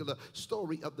particular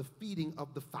story of the feeding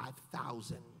of the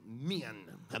 5,000 men,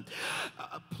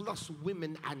 plus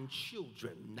women and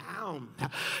children. Now,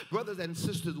 brothers and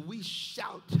sisters, we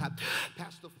shout,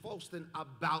 Pastor Faustin,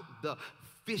 about the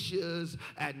fishes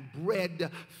and bread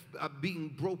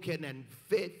being broken and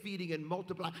fed, feeding and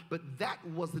multiplying, but that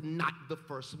was not the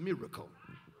first miracle.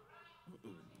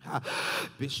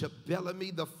 Bishop Bellamy,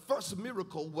 the first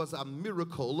miracle was a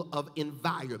miracle of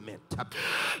environment,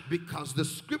 because the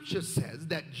scripture says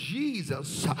that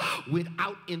Jesus went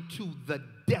out into the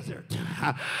desert.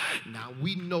 Now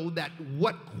we know that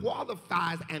what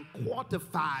qualifies and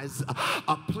quantifies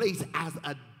a place as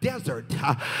a desert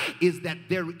is that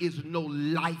there is no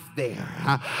life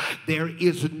there. There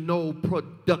is no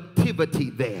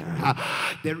productivity there.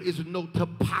 There is no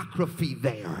topography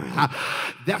there.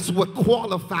 That's what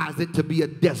qualifies it to be a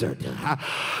desert.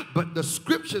 But the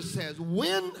scripture says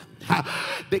when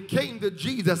they came to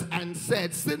Jesus and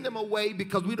said, send them away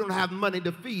because we don't have money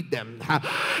to feed them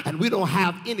and we don't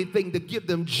have anything to give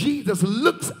them, Jesus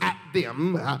looks at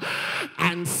them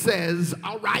and says,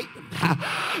 all right,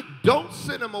 don't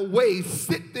send them away,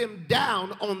 sit them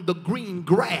down on the green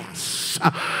grass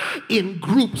in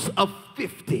groups of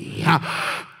 50.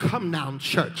 Come down,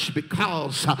 church,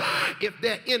 because if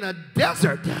they're in a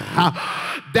desert,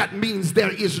 that means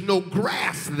there is no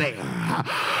grass there.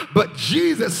 But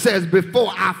Jesus says,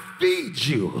 before I feed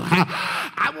you,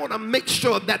 I want to make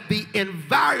sure that the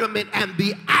environment and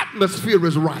the atmosphere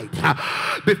is right.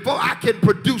 Before I can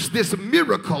produce this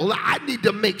miracle, I need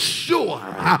to make sure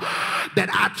that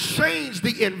I change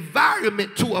the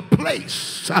environment to a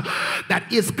place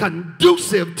that is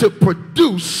conducive to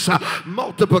produce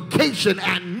multiplication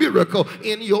and miracle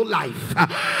in your life.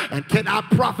 And can I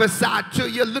prophesy to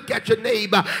you? Look at your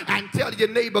neighbor and tell your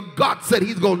neighbor, God said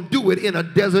he's going to do it in a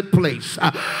desert place.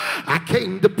 I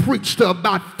came to preach to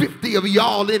about 50 of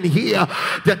y'all in here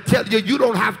to tell you, you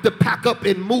don't have to pack up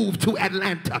and move to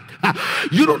Atlanta.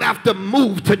 You don't have to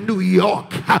move to New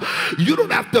York. You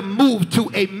don't have to move to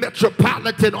a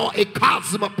metropolitan or a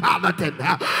cosmopolitan.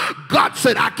 God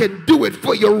said, I can do it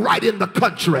for you right in the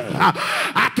country.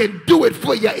 I can do it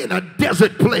for you in a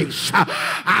desert place.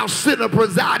 I'll send a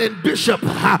presiding bishop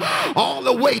all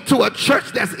the way to a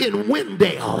church that's in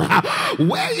Wendell.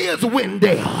 Where is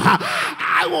Wendell?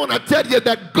 I want to tell you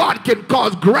that God can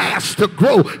cause grass to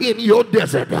grow in your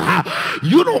desert.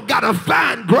 You don't got to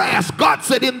find grass. God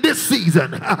said in this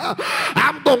season,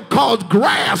 I'm going to cause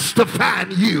grass to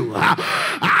find you.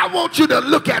 I want you to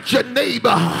look at your neighbor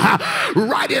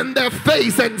right in their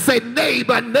face and say,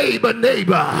 neighbor, neighbor,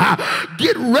 neighbor,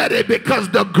 get ready because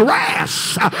the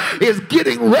grass is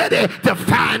getting ready to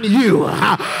find you.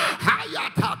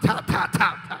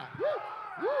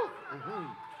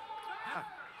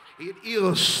 It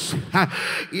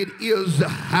is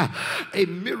a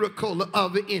miracle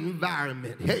of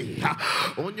environment. Hey,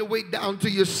 on your way down to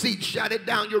your seat, shout it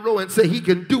down your row and say, he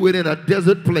can do it in a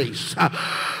desert place.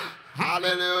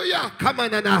 Hallelujah. Come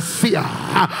on, and I see.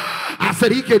 I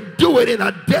said he can do it in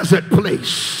a desert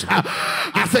place.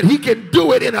 I said he can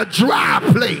do it in a dry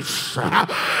place.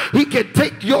 He can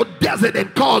take your desert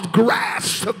and cause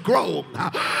grass to grow.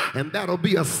 And that'll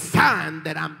be a sign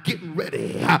that I'm getting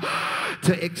ready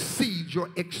to exceed your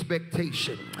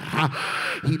expectation.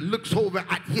 He looks over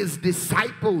at his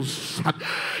disciples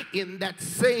in that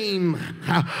same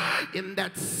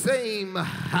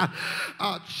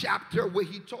chapter where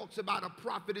he talks about a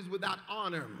prophet is without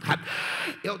honor.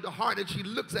 Elder Hardage, he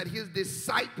looks at his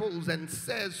disciples and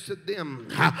says to them,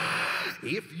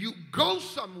 if you go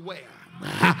somewhere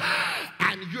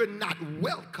and you're not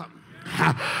welcome,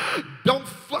 don't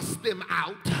fuss them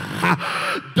out.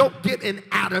 Don't get an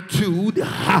attitude.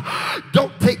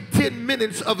 Don't take 10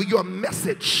 minutes of your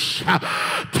message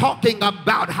talking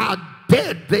about how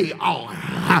dead they are.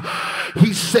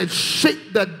 He said,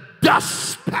 shake the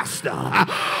dust, pastor,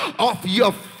 off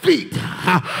your feet.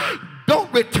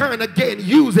 Don't return again.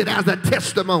 Use it as a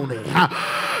testimony.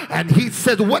 And he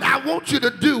says, what I want you to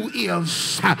do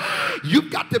is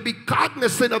you've got to be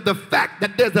cognizant of the fact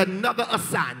that there's another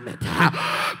assignment.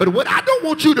 But what I don't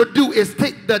want you to do is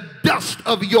take the dust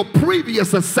of your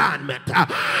previous assignment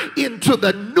into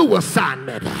the new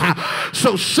assignment.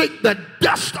 So shake the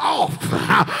dust off.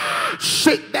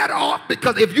 Shake that off,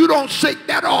 because if you don't shake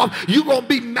that off, you're going to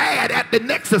be mad at the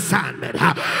next assignment.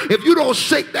 If you don't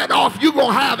shake that off, you're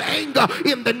going to have anger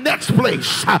in the next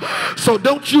place. So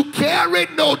don't you carry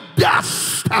no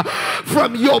dust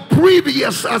from your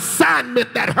previous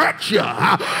assignment that hurt you,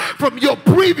 from your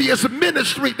previous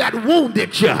ministry that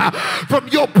wounded you, from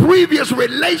your previous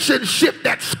relationship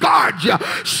that scarred you.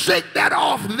 Shake that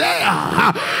off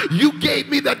there. You gave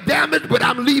me the damage, but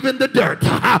I'm leaving the dirt.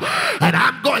 And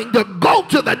I'm going to go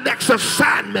to the next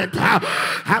assignment.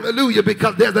 Hallelujah,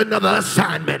 because there's another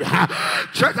assignment.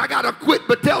 Church, I got to quit,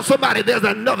 but tell somebody there's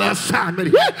another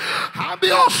assignment.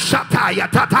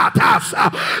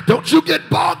 Don't you get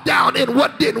bogged down in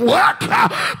what didn't work.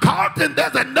 Carlton,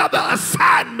 there's another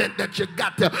assignment that you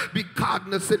got to be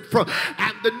cognizant from.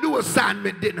 And the new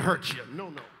assignment didn't hurt you.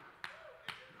 No.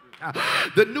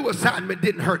 The new assignment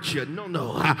didn't hurt you. No.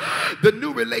 The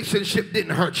new relationship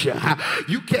didn't hurt you.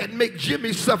 You can't make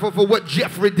Jimmy suffer for what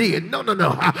Jeffrey did. No.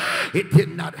 It did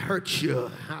not hurt you.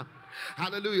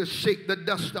 Hallelujah. Shake the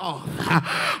dust off.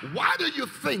 Why do you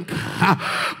think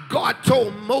God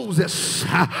told Moses,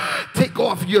 take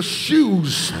off your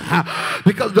shoes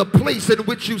because the place in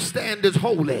which you stand is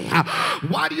holy?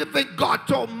 Why do you think God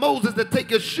told Moses to take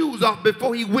his shoes off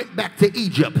before he went back to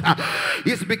Egypt?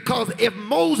 It's because if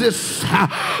Moses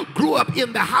grew up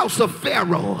in the house of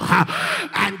Pharaoh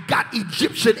and got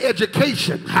Egyptian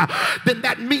education, then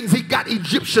that means he got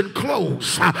Egyptian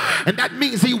clothes, and that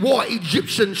means he wore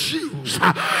Egyptian shoes.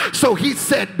 So he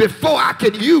said, before I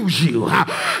can use you,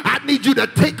 I need you to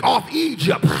take off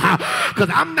Egypt, because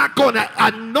I'm not going to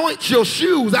anoint your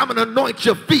shoes. I'm going to anoint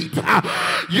your feet.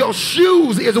 Your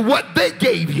shoes is what they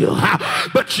gave you,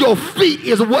 but your feet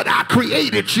is what I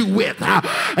created you with,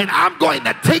 and I'm going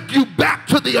to take you back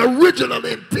to the original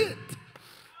intent.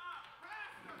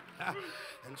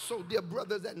 And so, dear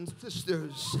brothers and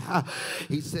sisters,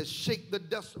 he says, shake the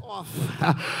dust off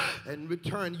and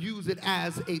return, use it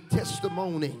as a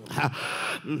testimony.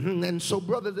 And so,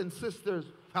 brothers and sisters,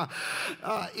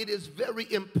 it is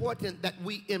very important that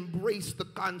we embrace the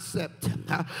concept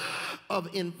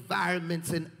of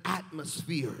environments and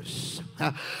atmospheres.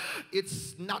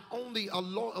 It's not only a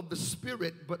law of the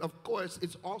spirit, but of course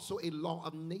it's also a law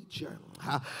of nature.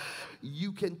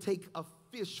 You can take a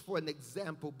fish for an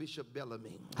example, Bishop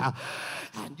Bellamy,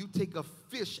 and you take a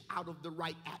fish out of the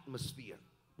right atmosphere.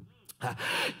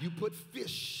 You put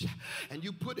fish and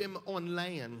you put him on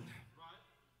land,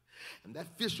 and that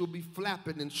fish will be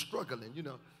flapping and struggling, you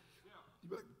know.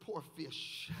 You're like, poor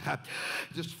fish,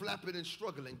 just flapping and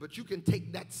struggling. But you can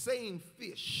take that same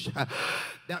fish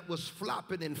that was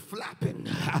flopping and flapping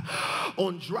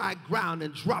on dry ground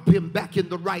and drop him back in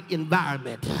the right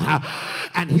environment,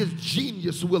 and his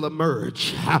genius will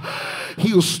emerge.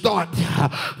 He'll start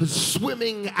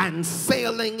swimming and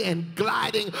sailing and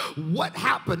gliding. What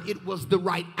happened? It was the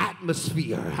right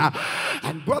atmosphere.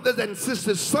 And brothers and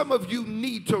sisters, some of you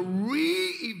need to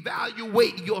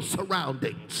reevaluate your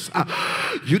surroundings.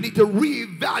 You need to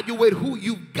reevaluate who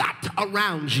you've got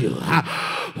around you.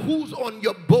 Who's on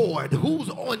your board? Who's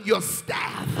on your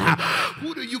staff?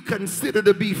 Who do you consider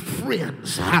to be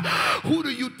friends? Who do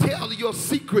you tell your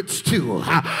secrets to?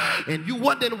 And you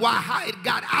wondering how it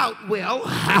got out. Well,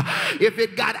 if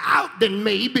it got out, then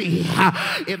maybe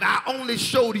if I only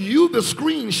showed you the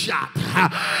screenshot,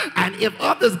 and if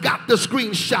others got the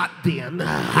screenshot, then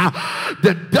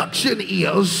deduction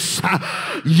is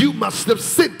you must have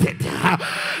sent it.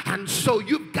 And so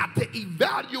you've got to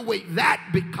evaluate that,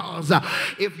 because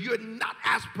if you're not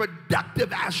as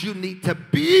productive as you need to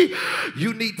be,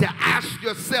 you need to ask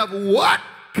yourself, what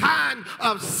kind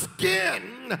of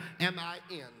skin am I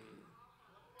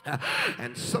in?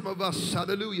 And some of us,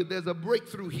 hallelujah, there's a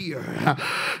breakthrough here,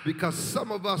 because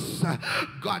some of us,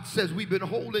 God says, we've been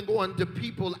holding on to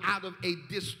people out of a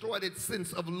distorted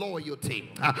sense of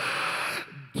loyalty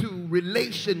to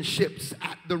relationships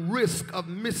at the risk of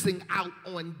missing out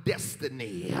on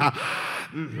destiny.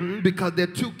 Because there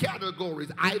are two categories.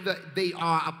 Either they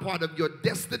are a part of your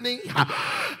destiny,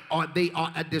 or they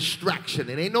are a distraction.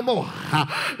 It ain't no more.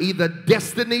 Either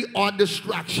destiny or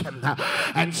distraction.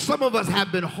 And some of us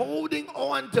have been holding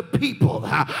on to people,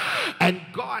 and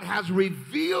God has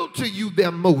revealed to you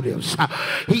their motives.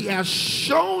 He has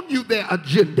shown you their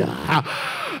agenda.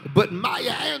 But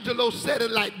Maya Angelou said it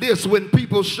like this: when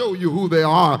people show you who they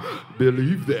are,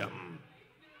 believe them.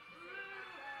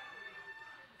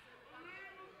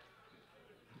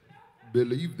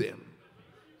 Believe them.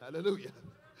 Hallelujah.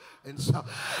 And so,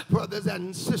 brothers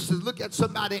and sisters, look at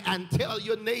somebody and tell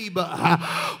your neighbor,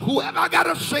 whoever I got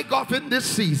to shake off in this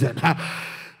season,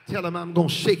 tell them I'm going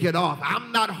to shake it off.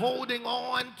 I'm not holding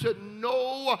on to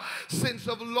no sense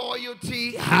of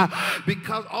loyalty,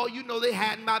 because they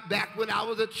had my back when I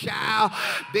was a child.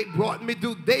 They brought me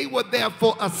through. They were there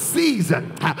for a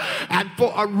season and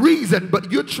for a reason,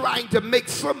 but you're trying to make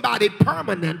somebody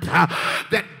permanent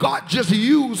that God just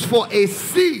used for a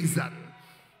season.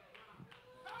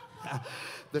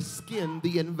 The skin,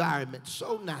 the environment.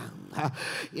 So now,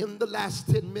 in the last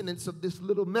 10 minutes of this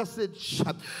little message,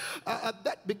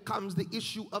 that becomes the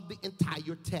issue of the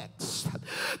entire text.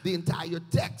 The entire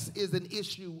text is an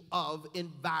issue of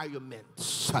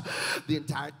environments. The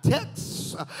entire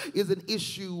text is an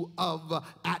issue of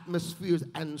atmospheres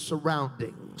and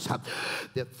surroundings.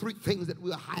 There are three things that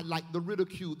we'll highlight: the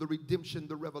ridicule, the redemption,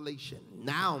 the revelation.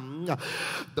 Now,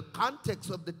 the context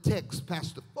of the text,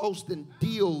 Pastor Faustin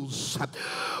deals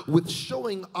with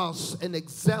showing us an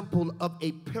example of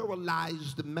a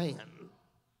paralyzed man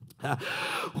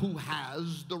who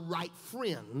has the right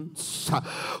friends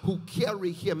who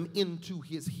carry him into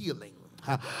his healing.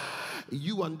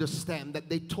 You understand that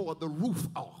they tore the roof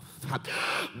off.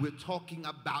 We're talking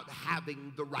about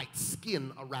having the right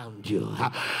skin around you,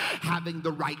 having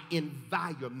the right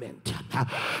environment.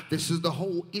 This is the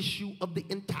whole issue of the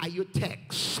entire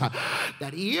text.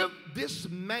 That if this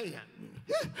man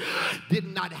did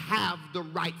not have the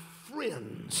right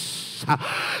friends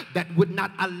that would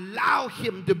not allow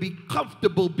him to be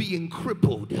comfortable being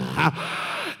crippled,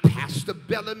 Pastor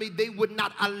Bellamy, they would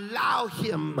not allow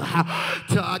him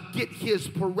to get his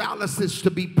paralysis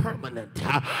to be permanent.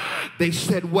 They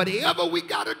said, whatever we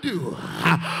got to do,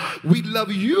 we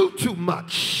love you too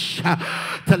much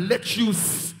to let you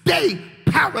stay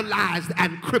paralyzed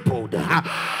and crippled.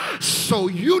 So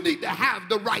you need to have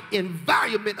the right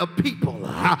environment of people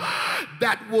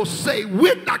that will say,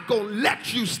 we're not going to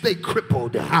let you stay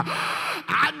crippled.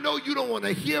 I know you don't want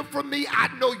to hear from me. I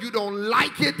know you don't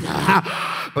like it.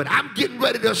 But I'm getting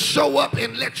ready to show up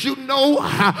and let you know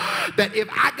that if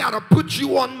I got to put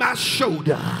you on my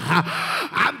shoulder,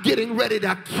 I'm getting ready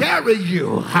to carry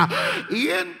you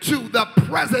into the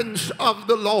presence of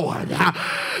the Lord.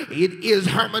 It is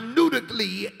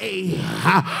hermeneutically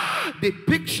a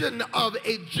depiction of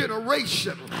a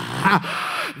generation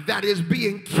that is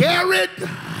being carried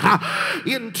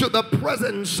into the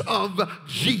presence of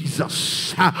Jesus.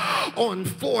 us on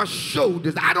 4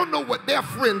 shoulders. I don't know what their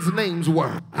friends' names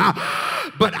were,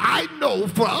 but I know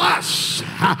for us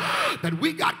that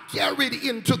we got carried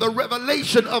into the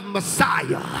revelation of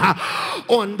Messiah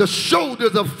on the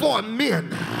shoulders of 4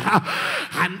 men,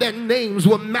 and their names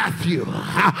were Matthew,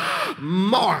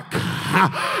 Mark,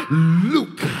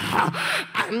 Luke,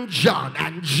 and John.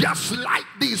 And just like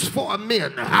these 4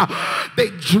 men, they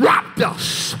dropped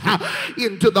us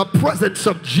into the presence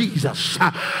of Jesus.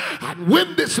 And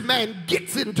when this man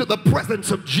gets into the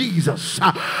presence of Jesus,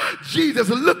 Jesus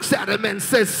looks at him and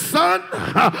says, son,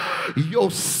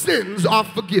 your sins are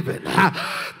forgiven.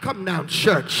 Come now,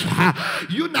 church.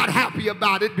 You're not happy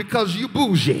about it because you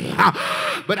bougie,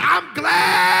 but I'm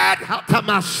glad,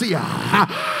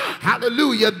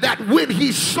 hallelujah, that when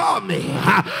he saw me,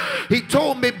 he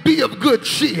told me, be of good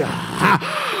cheer.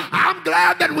 I'm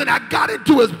glad that when I got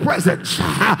into his presence,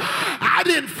 I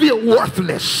didn't feel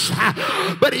worthless,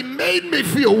 but he made me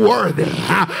feel worthy.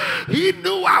 He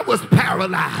knew I was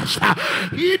paralyzed.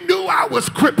 He knew I was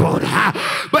crippled,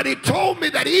 but he told me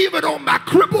that even on my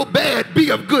crippled bed, be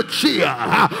of good cheer,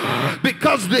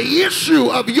 because the issue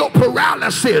of your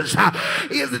paralysis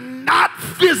is not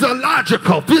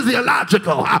physiological,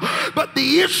 but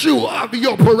the issue of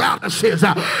your paralysis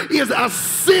is a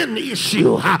sin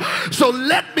issue. So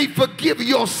let me forgive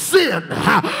your sin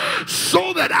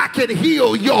so that I can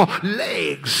heal your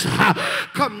legs.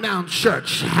 Come now,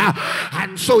 church.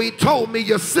 And so he told me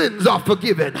your sins are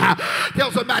forgiven.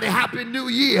 Tell somebody, Happy New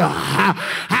Year.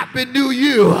 Happy New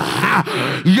You.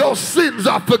 Your sins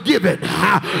are forgiven.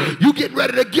 You getting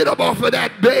ready to get up off of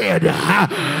that bed.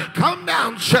 Come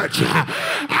down, church.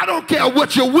 I don't care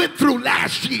what you went through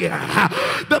last year,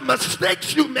 the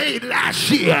mistakes you made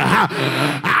last year.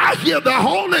 I hear the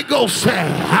Holy Ghost say,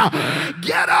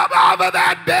 get up off of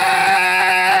that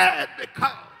bed,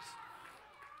 because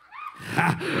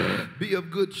be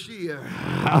of good cheer.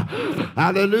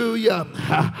 Hallelujah.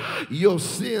 Your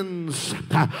sins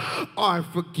are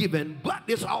forgiven. But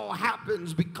this all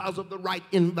happens because of the right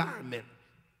environment.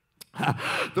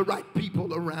 The right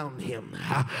people around him.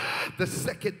 The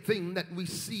second thing that we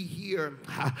see here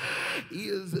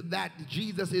is that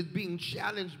Jesus is being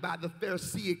challenged by the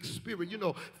Pharisaic spirit. You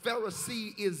know,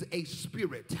 Pharisee is a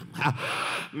spirit.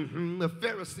 The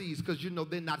Pharisees, because you know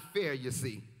they're not fair, you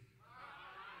see.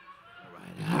 All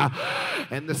right.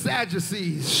 And the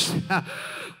Sadducees,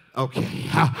 okay,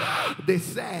 they're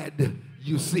sad,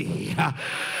 you see.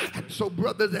 And so,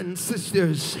 brothers and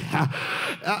sisters,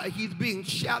 he's being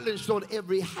challenged on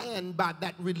every hand by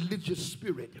that religious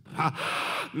spirit,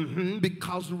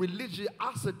 because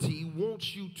religiosity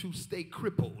wants you to stay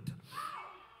crippled.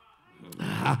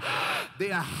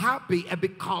 They are happy, and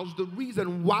because the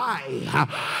reason why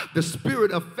the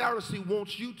spirit of Pharisee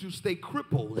wants you to stay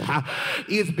crippled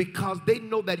is because they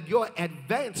know that your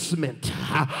advancement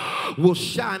will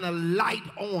shine a light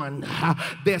on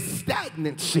their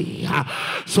stagnancy.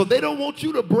 So they don't want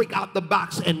you to break out the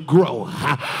box and grow.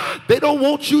 They don't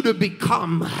want you to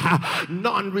become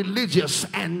non-religious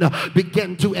and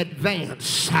begin to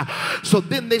advance. So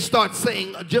then they start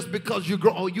saying, just because you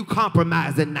grow, oh, you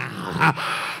compromising now.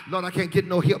 Lord, I can't get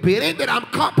no help here. It ain't that I'm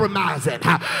compromising.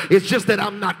 It's just that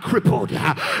I'm not crippled.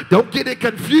 Don't get it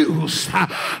confused.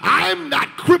 I'm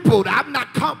not crippled. I'm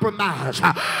not compromised.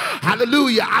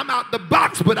 Hallelujah. I'm out the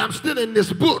box, but I'm still in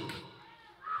this book.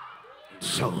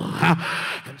 So,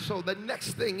 and so the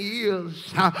next thing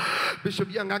is,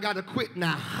 Bishop Young, I got to quit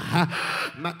now.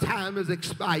 My time is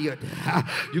expired.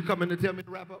 You coming to tell me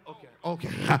to wrap up? Okay.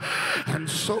 Okay. And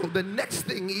so the next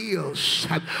thing is,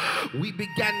 we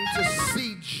began to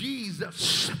see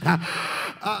Jesus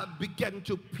begin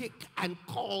to pick and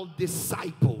call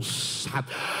disciples.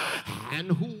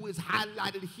 And who is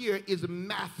highlighted here is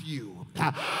Matthew,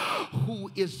 who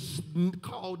is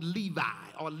called Levi,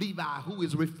 or Levi, who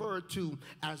is referred to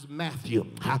as Matthew.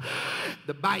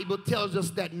 The Bible tells us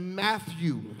that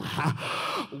Matthew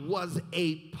was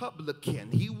a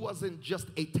publican. He wasn't just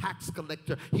a tax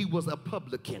collector, he was a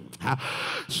publican.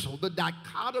 So the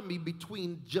dichotomy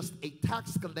between just a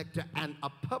tax collector and a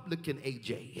publican,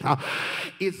 AJ,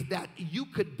 is that you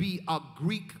could be a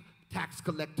Greek tax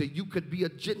collector, you could be a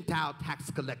Gentile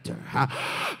tax collector,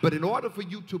 but in order for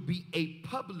you to be a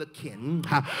publican,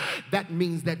 that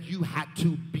means that you had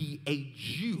to be a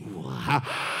Jew.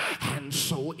 And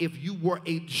so if you were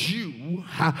a Jew,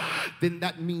 then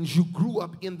that means you grew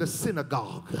up in the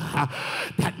synagogue.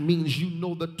 That means you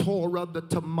know the Torah, the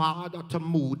Talmud, or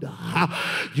Talmud.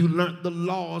 You learned the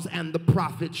laws and the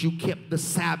prophets. You kept the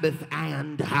Sabbath,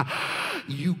 and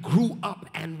you grew up.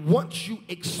 And once you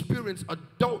experience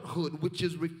adulthood, adulthood, which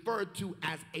is referred to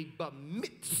as a bar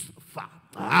mitzvah,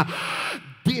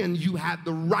 then you have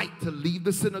the right to leave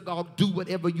the synagogue, do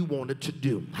whatever you wanted to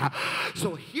do.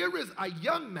 So here is a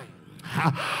young man,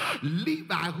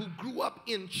 Levi, who grew up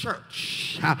in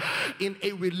church in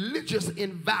a religious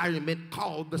environment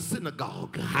called the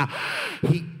synagogue.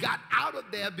 He got out of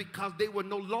there because they were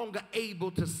no longer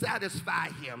able to satisfy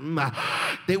him.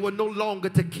 They were no longer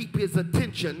to keep his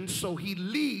attention, so he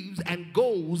leaves and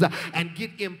goes and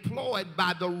get employed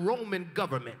by the Roman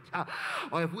government,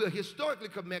 or if we're historically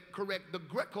correct, the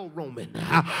Greco-Roman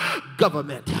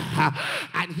government,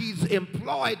 and he's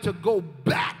employed to go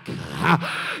back.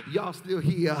 Y'all still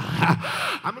here?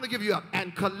 I'm going to give you up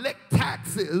and collect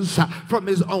taxes from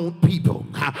his own people.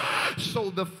 So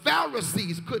the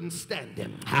Pharisees couldn't stand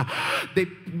him. They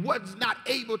was not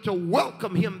able to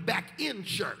welcome him back in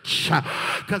church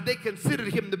because they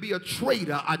considered him to be a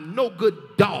traitor, a no good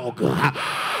dog,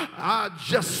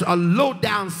 just a low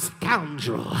down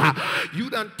scoundrel. You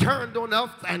done turned on us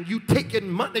and you taking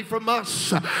money from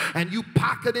us and you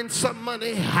pocketing some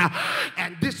money,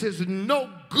 and this is no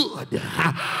good.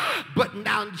 But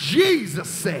now Jesus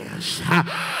says,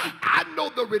 I know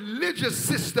the religious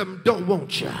system don't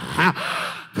want you.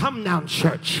 Come now,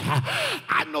 church.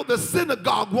 I know the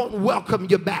synagogue won't welcome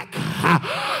you back.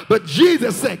 But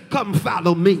Jesus said, come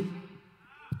follow me.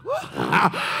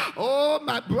 Oh,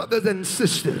 my brothers and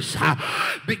sisters,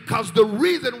 because the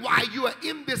reason why you are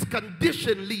in this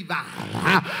condition,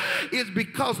 Levi, is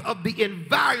because of the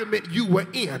environment you were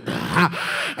in.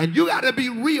 And you got to be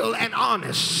real and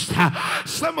honest.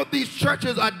 Some of these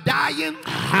churches are dying,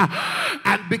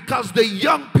 and because the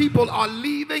young people are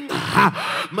leaving,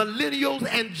 millennials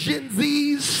and Gen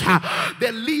Zs,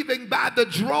 they're leaving by the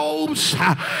droves,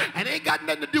 and ain't got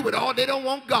nothing to do with all. They don't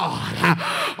want God.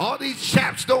 All these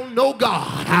chaps don't know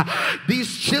God.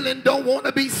 These children don't want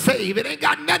to be saved. It ain't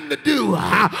got nothing to do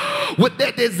with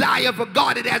their desire for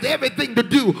God. It has everything to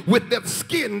do with the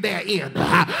skin they're in.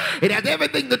 It has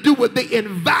everything to do with the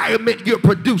environment you're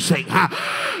producing.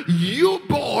 You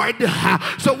bored,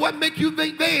 so what make you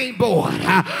think they ain't bored?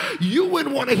 You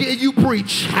wouldn't want to hear you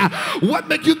preach. What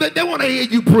make you think they want to hear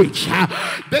you preach?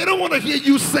 They don't want to hear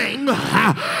you sing.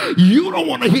 You don't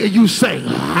want to hear you sing.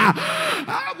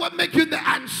 What make you think?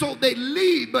 And so they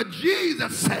leave. But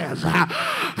Jesus says,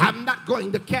 I'm not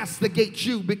going to castigate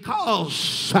you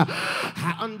because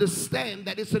I understand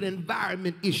that it's an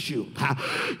environment issue.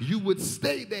 You would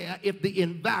stay there if the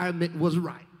environment was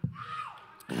right.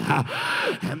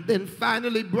 And then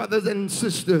finally, brothers and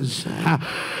sisters,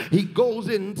 he goes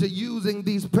into using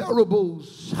these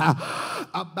parables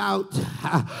about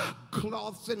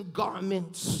cloths and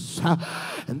garments.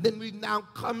 And then we now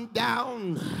come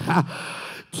down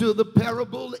to the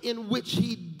parable in which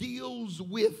he deals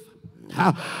with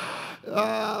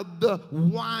the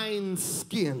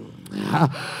wine-skin.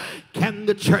 Can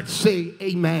the church say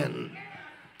amen?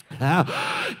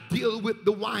 Deal with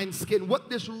the wineskin. What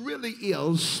this really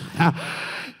is,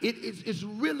 it's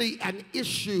really an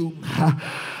issue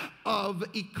of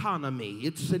economy.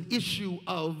 It's an issue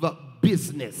of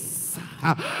business.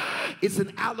 It's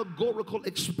an allegorical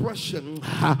expression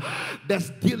that's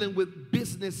dealing with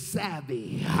business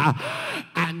savvy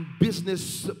and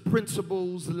business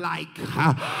principles like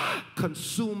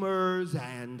consumers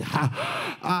and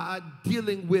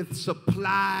dealing with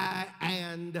supply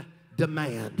and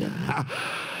demand.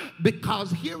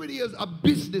 Because here it is, a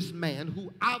businessman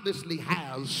who obviously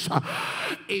has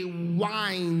a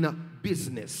wine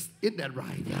business. Isn't that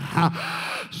right?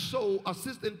 So,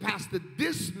 assistant pastor,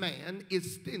 this man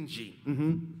is stingy.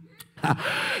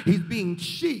 He's being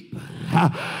cheap.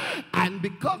 And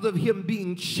because of him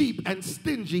being cheap and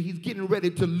stingy, he's getting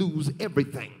ready to lose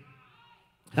everything.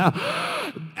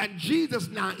 And Jesus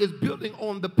now is building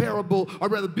on the parable, or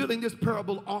rather building this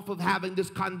parable off of having this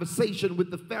conversation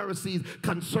with the Pharisees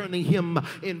concerning him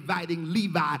inviting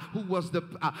Levi, who was the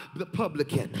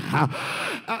publican.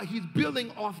 He's building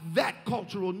off that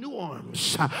cultural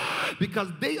nuance because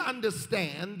they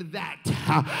understand that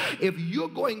if you're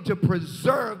going to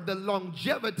preserve the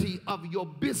longevity of your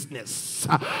business,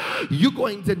 you're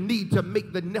going to need to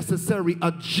make the necessary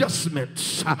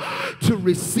adjustments to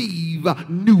receive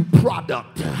new product.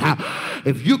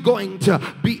 If you're going to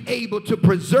be able to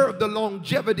preserve the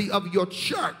longevity of your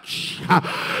church,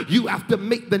 you have to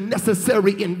make the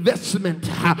necessary investment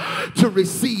to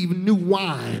receive new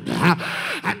wine.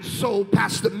 And so,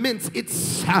 Pastor Mintz,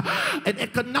 it's an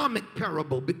economic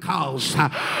parable because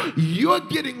you're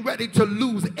getting ready to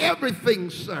lose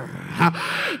everything, sir,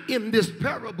 in this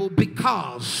parable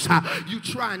because you're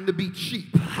trying to be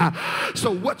cheap.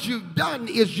 So what you've done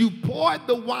is you poured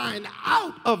the wine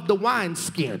out of the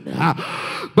wineskin.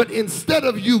 But instead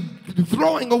of you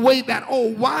throwing away that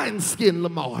old wineskin,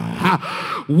 Lamar,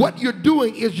 what you're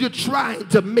doing is you're trying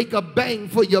to make a bang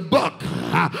for your buck.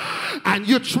 And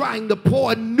you're trying to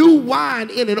pour new wine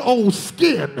in an old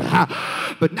skin.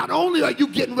 But not only are you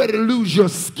getting ready to lose your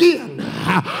skin,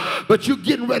 but you're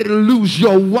getting ready to lose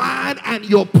your wine and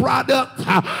your product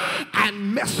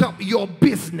and mess up your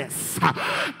business.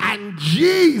 And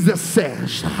Jesus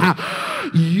says,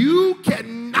 you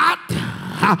cannot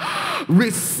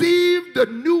receive the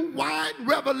new wine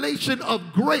revelation of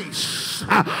grace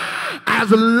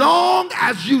as long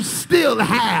as you still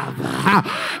have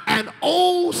an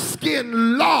old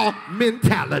skin law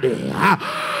mentality.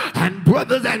 And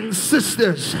brothers and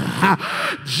sisters,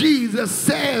 Jesus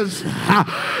says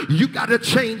you got to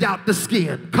change out the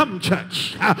skin. Come,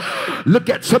 church, look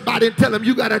at somebody and tell them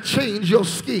you got to change your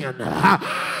skin.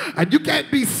 And you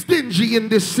can't be stingy in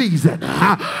this season.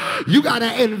 You got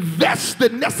to invest the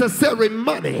necessary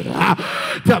money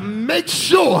to make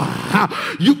sure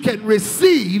you can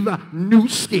receive new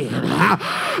skin.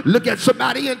 Look at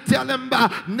somebody and tell them,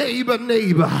 neighbor,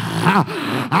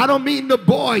 I don't mean to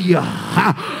bore you,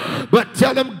 but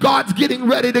tell them God's getting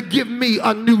ready to give me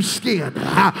a new skin.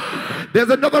 There's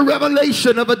another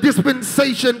revelation of a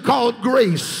dispensation called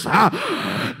grace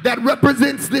that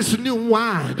represents this new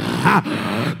wine.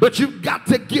 But you've got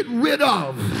to get rid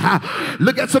of.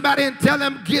 Look at somebody and tell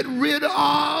them, get rid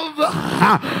of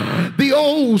the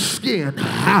old skin.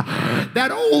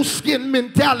 That old skin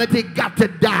mentality got to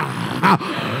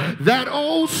die. That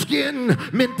old skin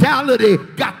mentality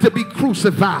got to be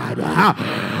crucified.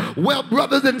 Well,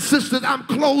 brothers and sisters, I'm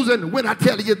closing when I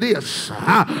tell you this,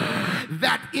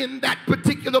 that in that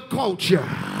particular culture,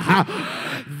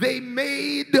 they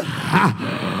made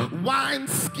wine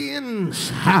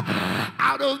skins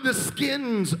out of the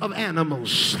skins of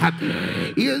animals.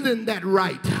 Isn't that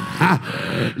right?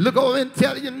 Look over and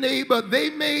tell your neighbor, they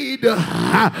made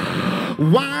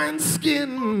wine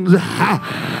skins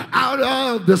out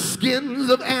of the skins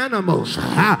of animals.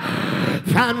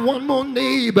 Find one more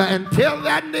neighbor and tell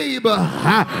that neighbor,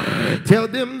 tell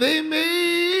them they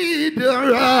made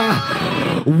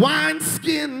wine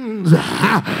skins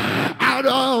out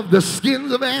of the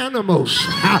skins of animals.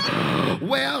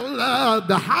 Well,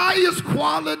 the highest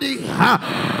quality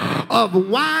of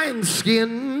wine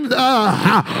skins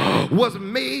was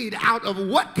made out of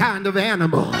what kind of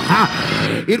animal?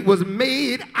 It was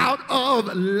made out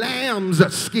of lamb's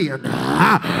skin.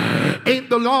 Ain't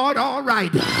the Lord all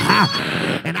right?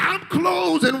 And I'm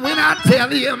closing when I tell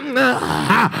him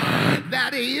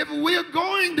that if we're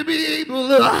going to be able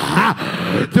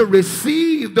to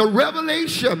receive the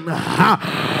revelation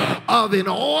of, in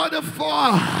order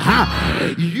for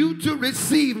you to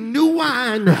receive new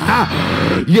wine,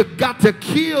 you got to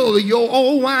kill your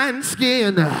old wine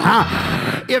skin.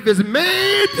 If it's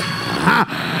made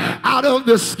out of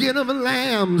the skin of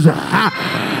lambs,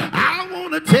 I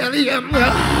want to tell you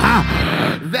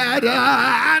that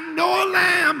I know a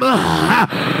lamb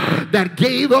that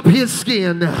gave up his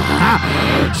skin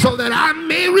so that I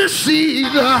may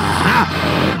receive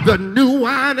the new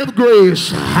wine of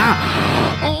grace.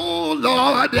 Oh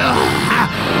Lord,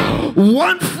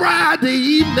 one Friday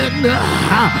evening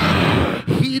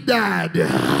he died.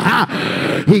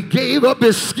 He gave up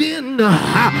his skin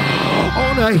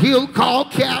on a hill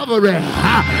called Calvary.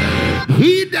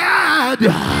 He died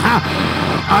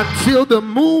until the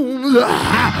moon's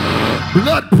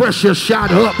blood pressure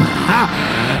shot up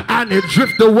and it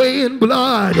drifted away in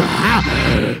blood.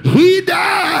 He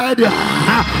died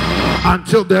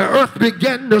until the earth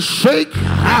began to shake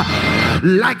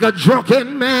like a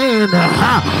drunken man.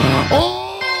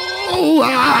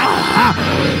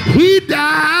 He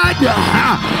died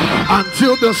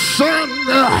until the sun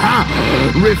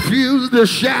refused to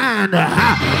shine,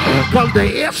 because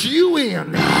the S-U-N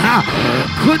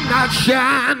could not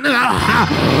shine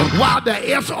while the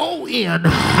S-O-N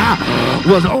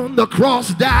was on the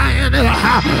cross dying.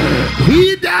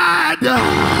 He died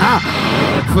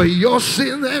for your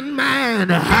sins and mine.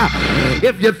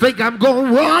 If you think I'm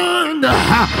gonna run,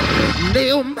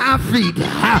 nail my feet.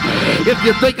 If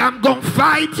you think I'm gonna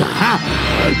fight,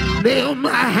 nail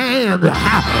my hand.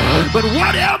 But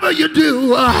whatever you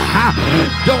do,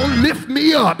 don't lift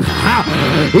me up.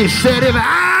 He said, if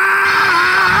I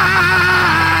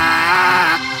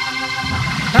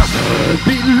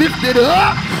be lifted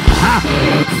up,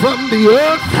 from the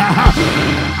earth.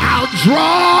 I'll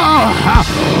draw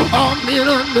all men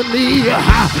unto me.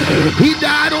 He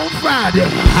died on Friday,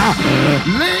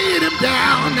 laid him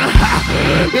down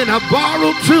in a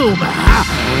borrowed tomb.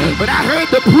 But I heard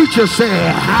the preacher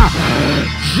say,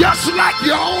 just like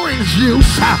your orange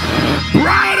juice,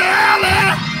 bright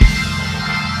early,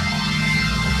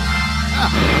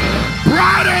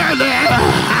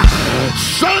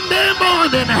 Sunday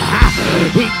morning,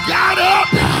 he got up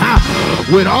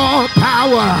with all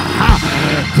power.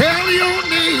 Tell your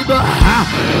neighbor,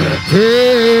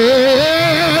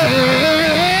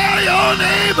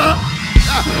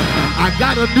 I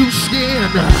got a new skin.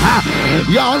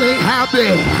 Y'all ain't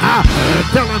happy.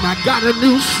 Tell him I got a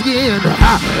new skin.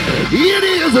 It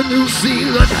is a new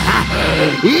season.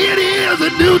 It is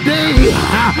a new day.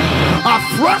 A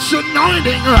fresh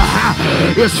anointing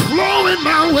is flowing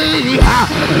my way.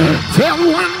 Tell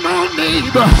one more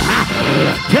neighbor.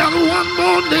 Tell one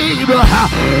more neighbor.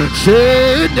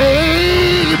 Say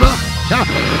neighbor.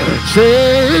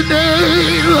 Say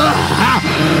neighbor.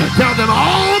 Tell them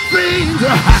all things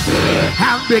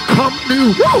have become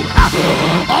new.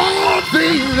 All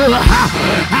things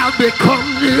have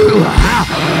become new.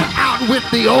 Out with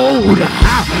the old,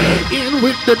 in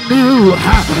with the new.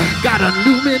 Got a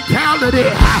new mentality.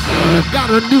 Got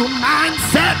a new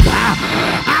mindset.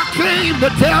 I came to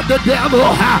tell the devil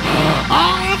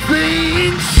all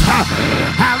things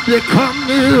have become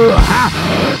new.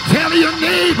 Tell your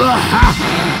neighbor,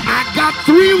 I got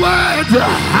 3 words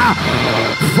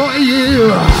for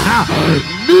you.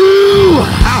 New,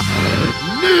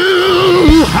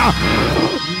 new,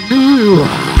 new.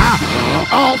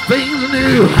 All things are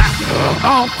new.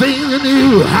 All things are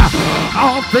new.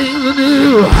 All things are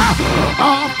new.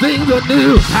 All things are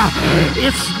new.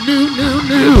 It's new, new,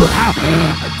 new.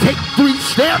 Take 3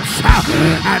 steps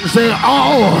and say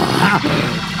all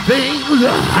things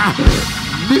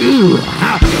new.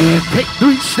 Take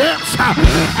 3 steps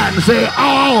and say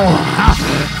all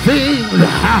things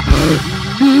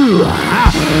new.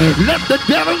 Let the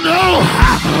devil know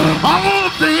all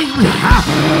things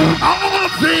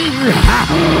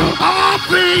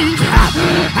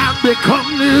have become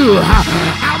new.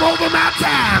 I'm over my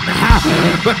time,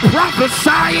 but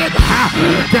prophesy it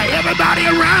to everybody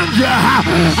around you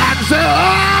and say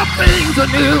all things are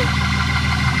new.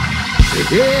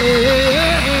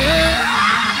 Yeah.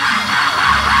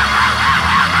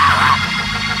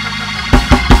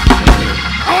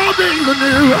 All things are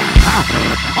new.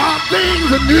 All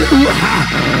things are new.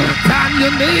 Time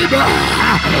your neighbor.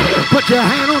 Put your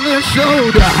hand on their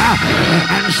shoulder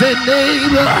and say,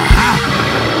 neighbor,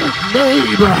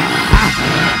 neighbor,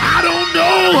 I don't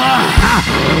know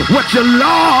what you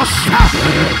lost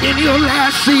in your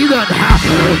last season.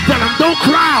 Tell them don't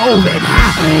cry over it.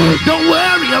 Don't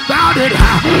worry about it.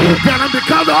 Tell them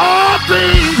because all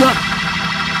things are new.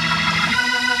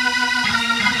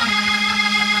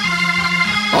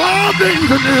 All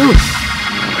things are new.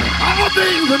 All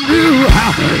things are new,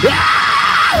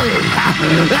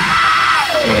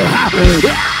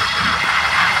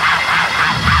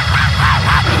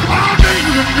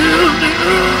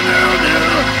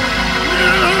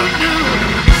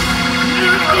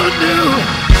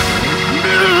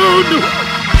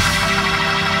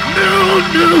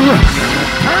 new.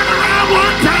 Turn around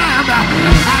one time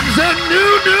and say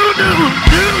new.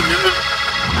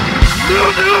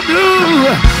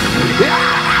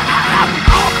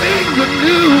 All things are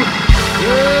new.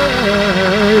 Yeah.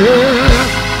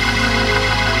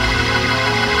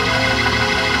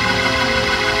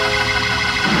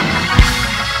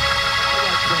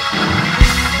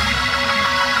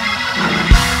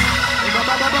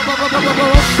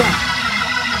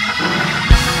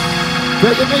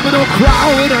 Tell your neighbor don't cry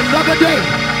over another day.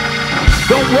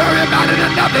 Don't worry about it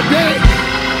another day.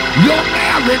 Your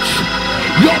marriage,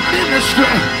 your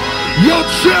ministry, your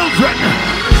children,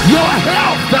 your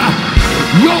health,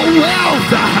 your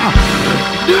wealth.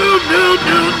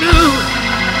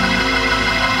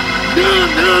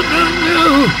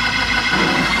 New.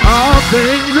 All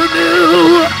things are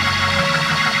new.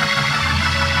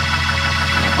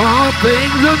 All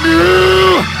things are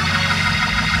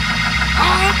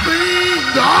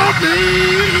new.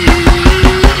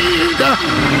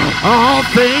 All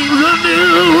things are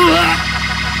new.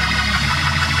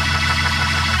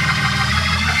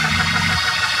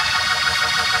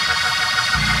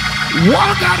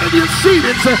 Walk out of your seat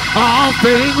and say, all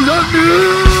things are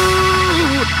new.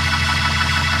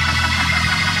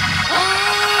 Oh,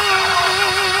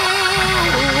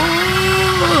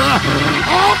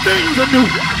 all things are new.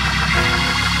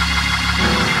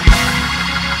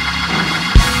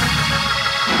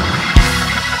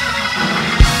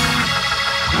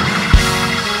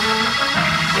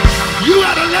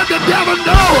 let the devil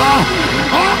know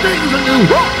all things are new.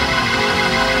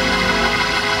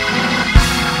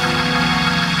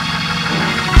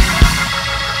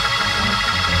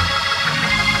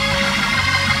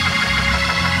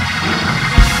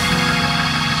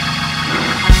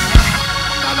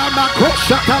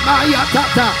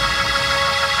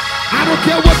 I don't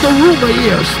care what the rumor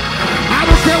is. I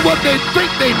don't care what they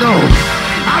think they know.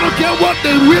 I don't care what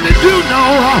they really do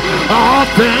know. All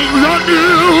things are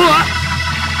new.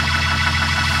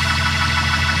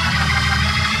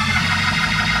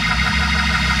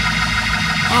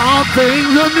 All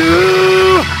things are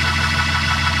new.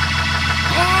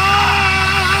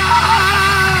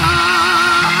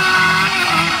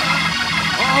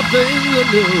 All things are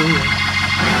new.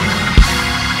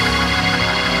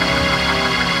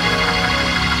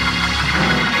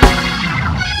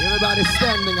 Everybody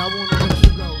standing, I want to let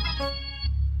you go. I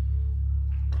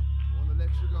want to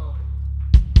let you go.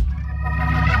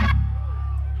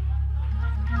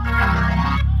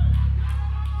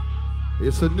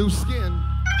 It's a new skin.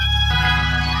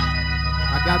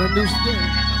 I got a new skin.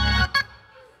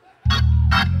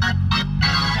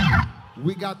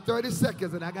 We got 30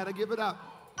 seconds and I got to give it up.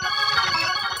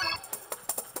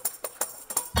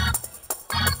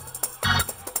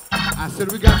 I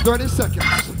said we got 30 seconds.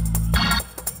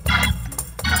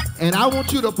 And I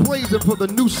want you to praise him for the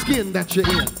new skin that you're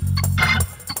in.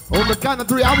 On the count of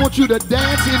 3, I want you to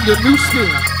dance in your new skin.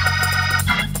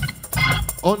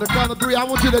 On the count of 3, I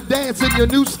want you to dance in your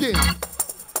new skin.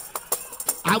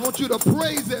 I want you to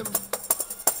praise him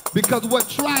because what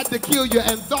tried to kill you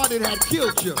and thought it had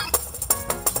killed you,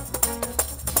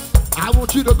 I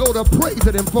want you to go to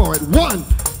praising him for it. 1,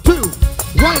 2,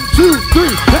 1, 2, 3.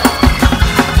 Hey.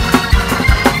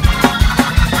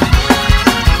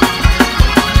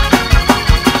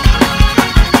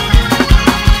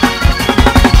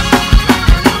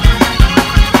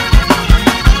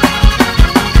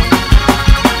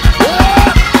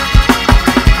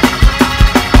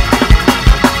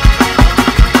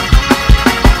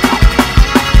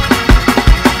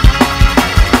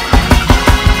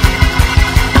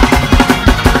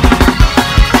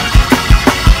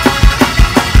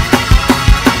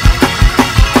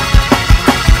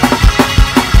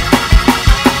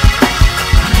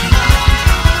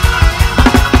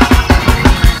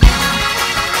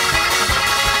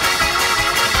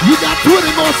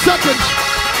 Seconds.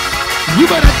 You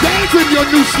better dance in your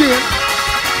new skin.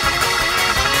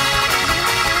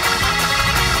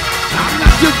 I'm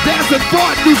not just dancing for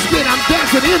a new skin, I'm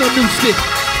dancing in a new skin.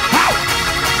 How?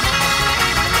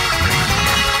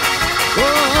 Oh,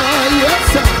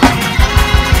 yes, sir.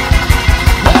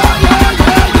 Oh, yeah,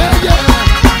 yeah, yeah, yeah.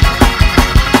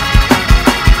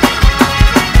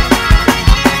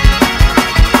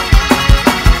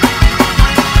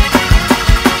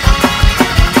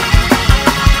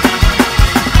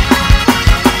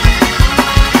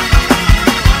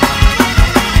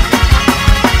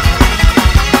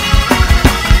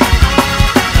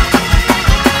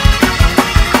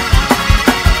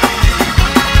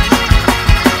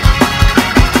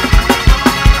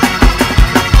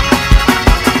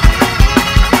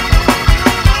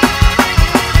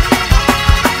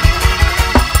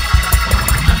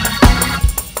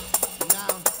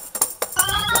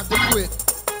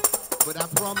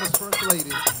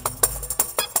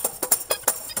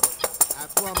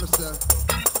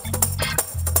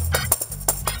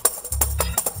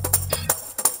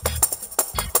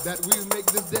 That we make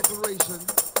this declaration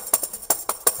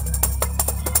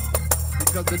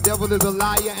because the devil is a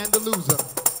liar and a loser.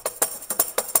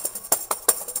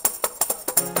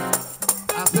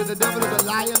 I said the devil is a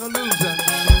liar and a loser.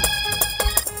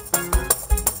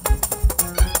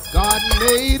 God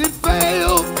made it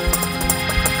fail.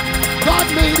 God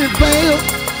made it fail.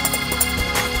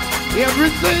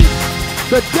 Everything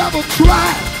the devil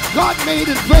tried, God made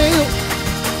it fail.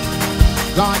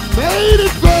 God made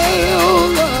it fail.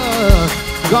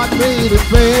 God made it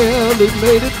fail. He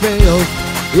made it fail.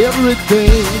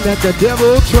 Everything that the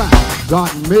devil tried,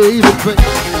 God made it fail.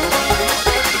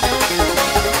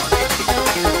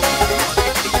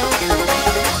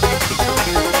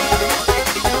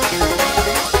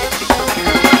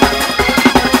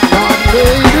 God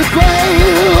made it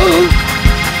fail.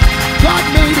 God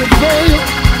made it fail.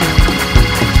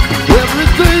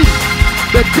 Everything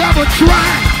the devil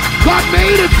tried, God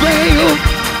made it fail.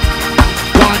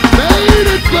 God made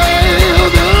it fail.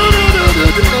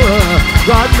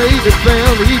 God made it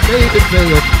fail. He made it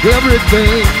fail.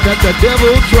 Everything that the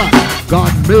devil tried,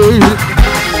 God made it.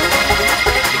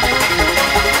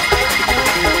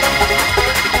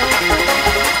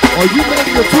 Are you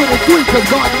ready to 23 because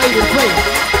God made it fail?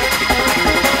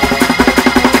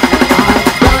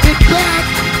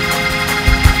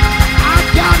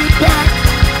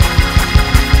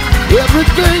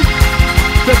 Everything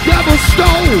the devil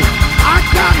stole, I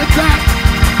got it back.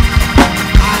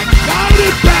 I got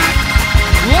it back.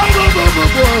 Whoa, whoa, whoa, whoa,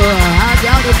 whoa. I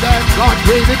got it back. God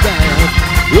gave it back.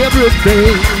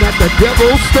 Everything that the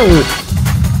devil stole.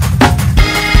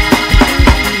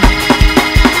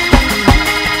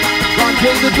 God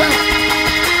gave it back.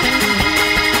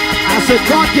 I said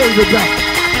God gave it back.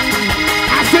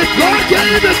 I said God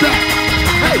gave it back.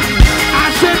 Hey,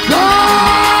 I said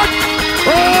God.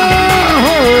 Oh,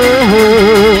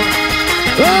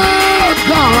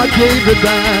 God gave it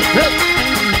back. Hey.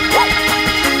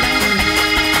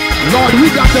 Lord, we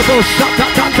got the most shot. I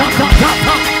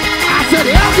said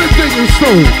everything you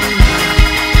stole.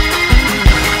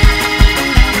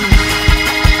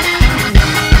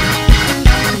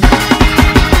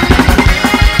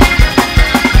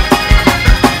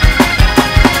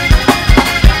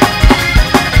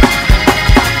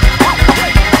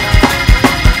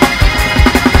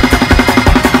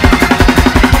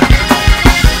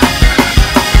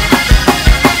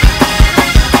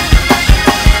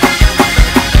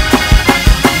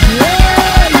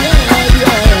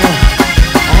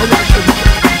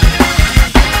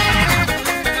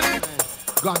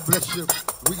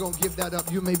 Up.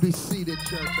 You may be seated,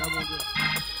 church. I want to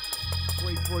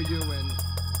pray for you and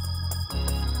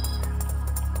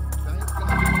thank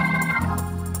God.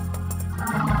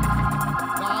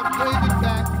 God gave it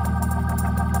back.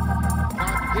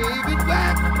 God gave it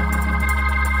back.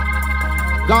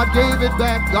 God gave it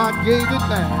back. God gave it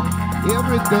back.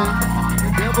 Everything the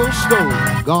devil stole,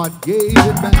 God gave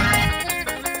it back.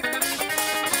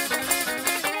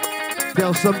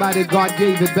 Tell somebody God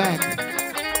gave it back.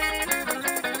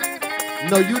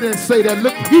 No, you didn't say that.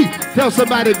 Look, tell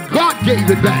somebody God gave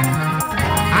it back.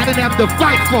 I didn't have to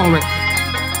fight for it.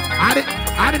 I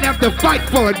didn't have to fight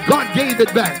for it. God gave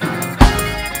it back.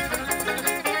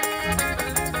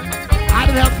 I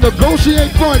didn't have to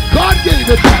negotiate for it. God gave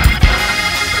it back.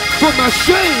 For my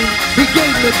shame, he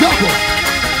gave me double.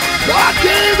 God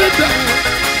gave it back.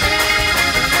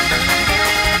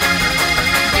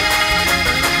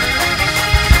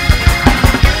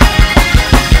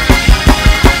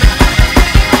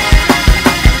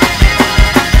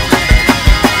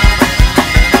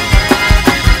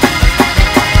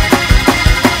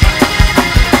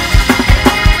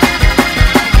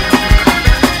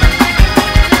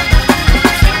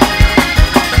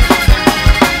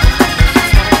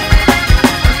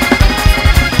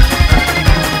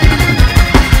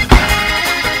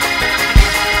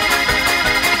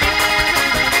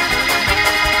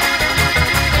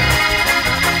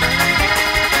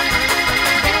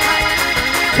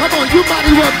 You might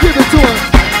as well give it to him.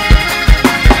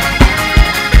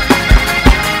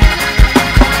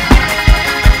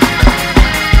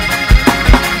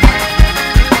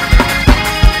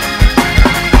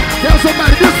 Tell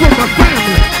somebody this for my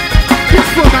family. This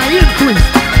for my increase.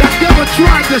 That devil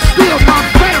tried to steal my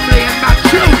family and my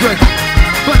children.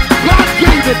 But God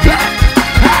gave it back.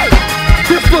 Hey,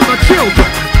 this for my children.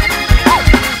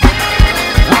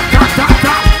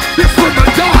 This for my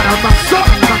daughter, my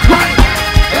son, my grand.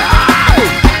 Hey.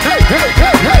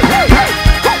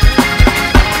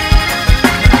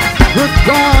 Good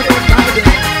God Almighty.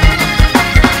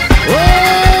 Oh.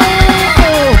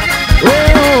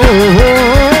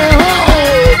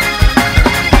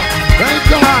 Thank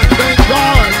God.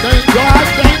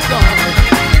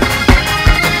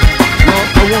 Lord,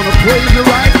 I want to praise you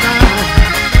right now.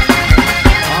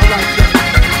 All right,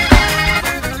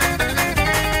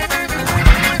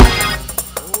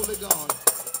 Holy God.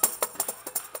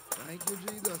 Thank you,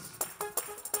 Jesus.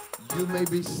 You may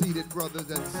be seated, brothers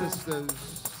and sisters.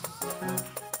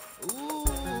 Ooh,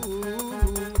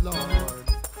 Lord.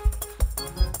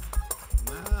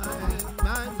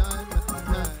 My.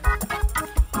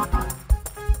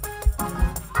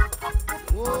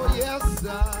 Oh, yes,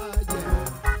 yeah.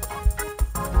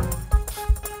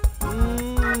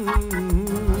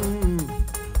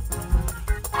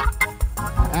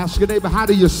 Ask your neighbor, how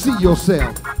do you see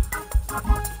yourself?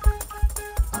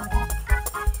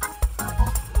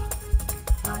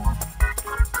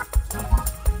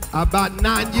 About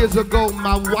 9 years ago,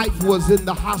 my wife was in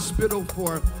the hospital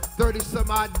for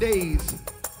 30-some-odd days.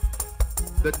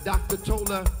 The doctor told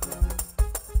her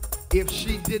if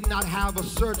she did not have a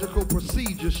surgical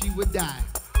procedure, she would die.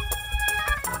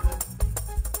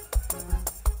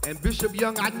 And Bishop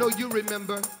Young, I know you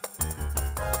remember,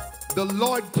 the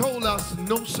Lord told us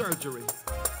no surgery.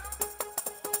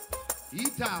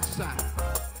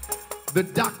 The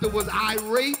doctor was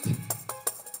irate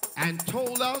and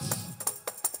told us,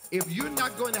 if you're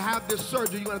not going to have this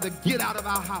surgery, you're going to have to get out of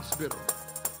our hospital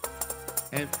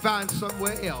and find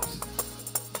somewhere else.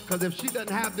 because if she doesn't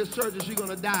have this surgery, she's going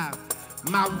to die.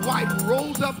 My wife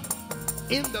rose up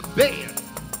in the bed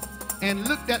and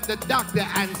looked at the doctor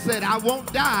and said, I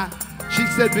won't die. She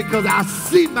said, because I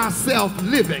see myself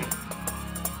living.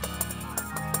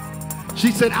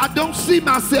 She said, I don't see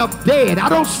myself dead. I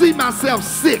don't see myself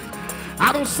sick.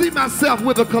 I don't see myself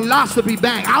with a colostomy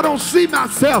bag. I don't see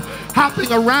myself hopping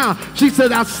around. She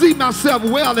said, I see myself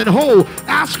well and whole.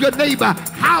 Ask your neighbor,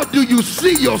 how do you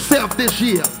see yourself this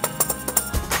year?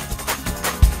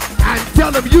 And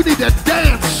tell them you need to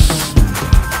dance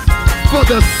for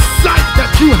the sight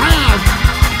that you have.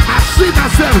 I see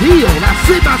myself healed. I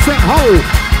see myself whole.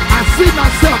 I see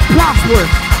myself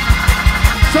prosperous.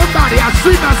 Somebody, I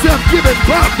see myself giving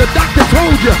birth. The doctor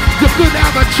told you you couldn't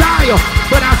have a child,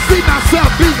 but I see myself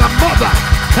being a mother.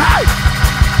 Hey!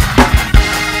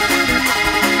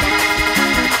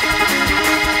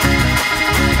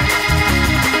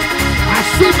 I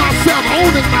see myself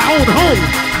owning my own home.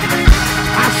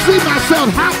 I see myself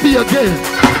happy again.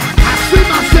 I see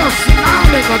myself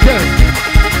smiling again.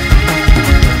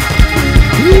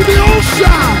 Leave the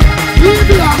ocean. Leave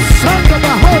the sun of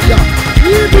the Hoya.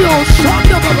 Leave the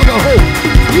ocean of the Hoya.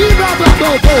 Leave the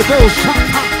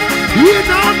shaka.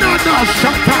 No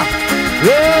shaka.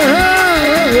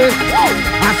 Hey.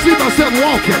 I see myself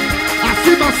walking. I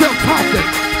see myself talking.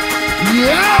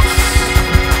 Yes.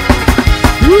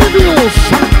 Leave the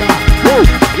ocean. Oh,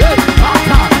 yeah.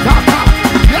 Ta.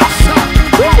 Yes, sir.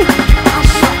 Oh, yes,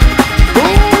 sir.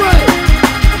 Glory.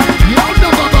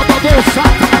 Yonder,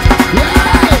 shaka.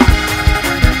 Yeah.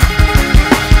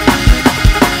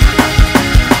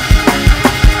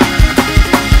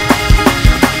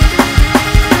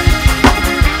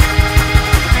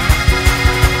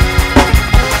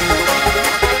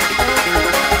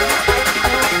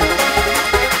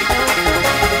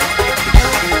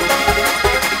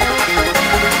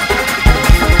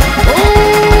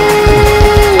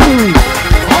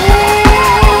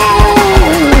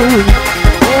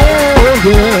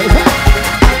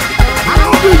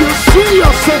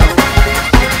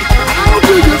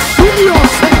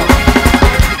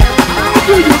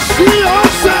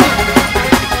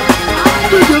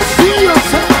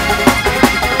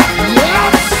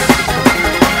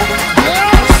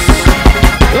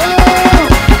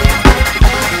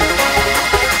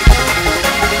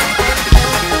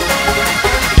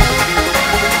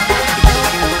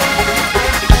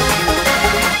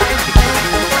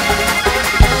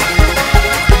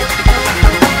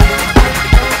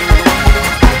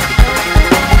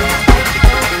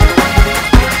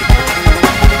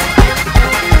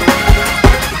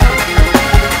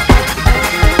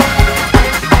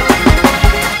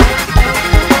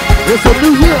 It's a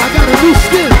new year, I got a new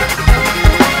skin.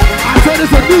 I said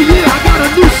it's a new year, I got a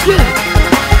new skin.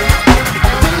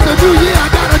 It's a new year, I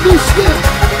got a new skin.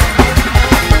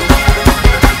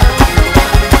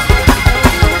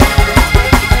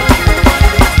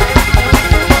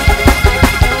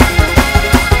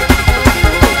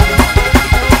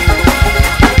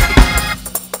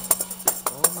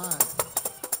 Oh my.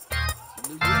 It's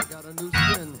a new year, I got a new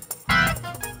skin.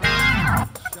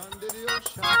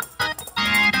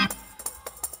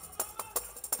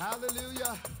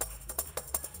 Hallelujah.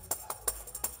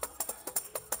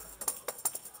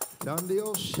 Dandio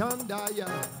Shandaya.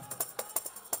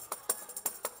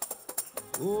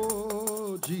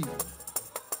 Oh, gee.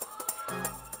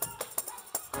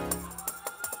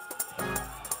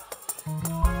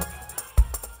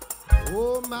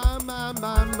 Oh, my.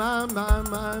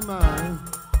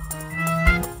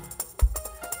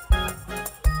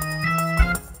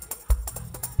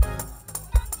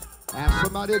 Ask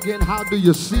somebody again, how do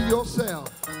you see yourself?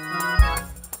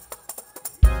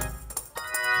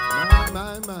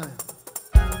 My.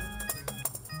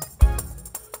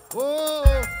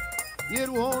 Oh, it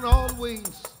won't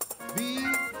always be.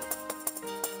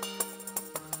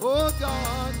 Oh,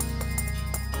 God.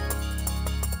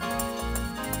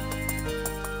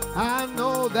 I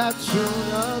know that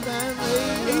sooner than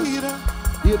later,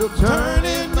 it'll turn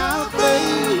in my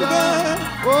favor.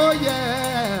 Oh,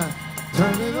 yeah.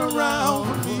 Turn it around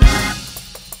for me.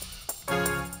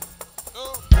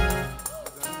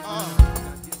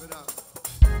 Give it up.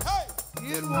 Hey.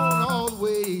 It won't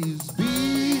always be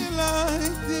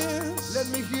like this. Let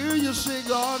me hear you say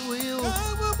God will.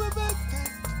 God will be back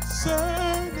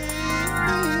concerning me.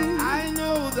 I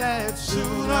know that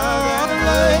sooner or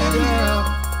later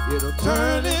it'll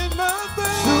turn in my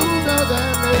favor. Sooner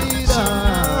than later.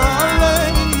 Sooner or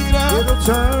later it'll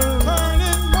turn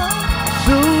in my favor.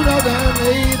 Sooner than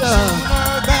later.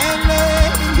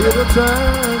 It'll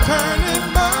turn in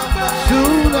my favor.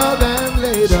 Sooner than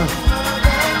later.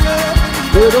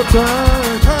 It'll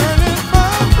turn in my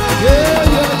favor.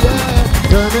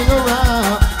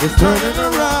 It's turning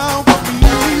around for me.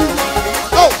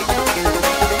 Oh!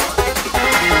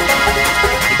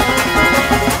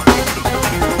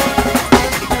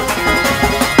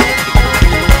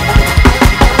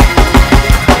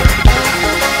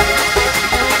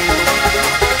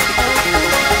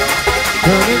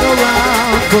 Turning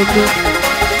around for me.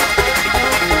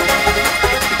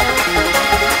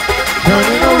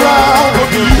 Turning around for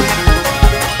me.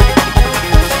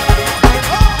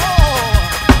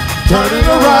 Turning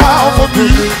around for me.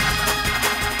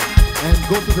 And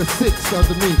go to the 6 of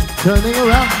the me. Turning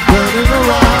around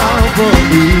for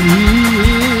me.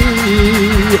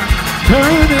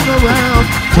 Turning around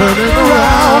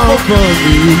for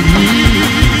me.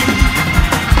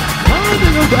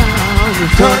 Turning around,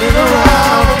 turning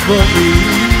around for me.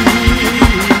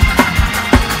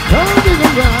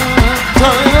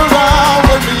 turning around.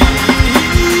 For me.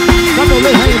 Come on,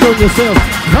 lay hands on yourself.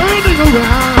 Turning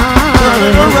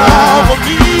around for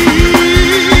me.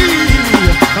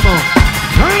 Come on.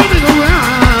 Turning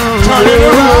around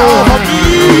for me.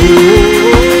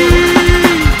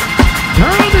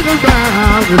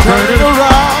 Turning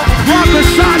around.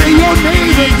 Prophesy to your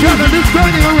neighbor, tell them it's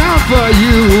turning around for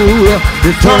you.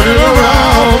 It's turning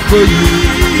around for you.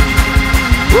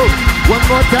 Woo. One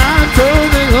more time,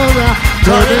 turning around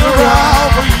for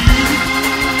you.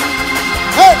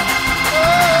 Hey!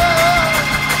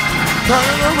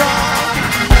 Turning around.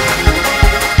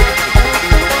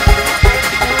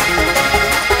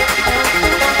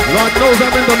 Lord knows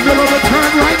I'm in the middle of a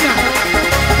turn right now.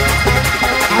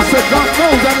 I said, God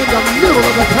knows I'm in the middle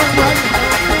of a turn right now.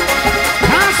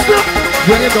 Pastor,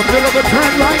 you're in the middle of a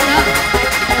turn right now.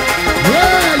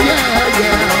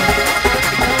 Yeah.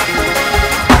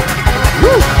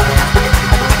 Woo.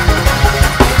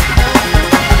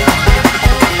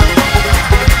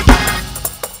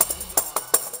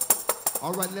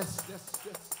 All right, let's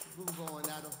move on,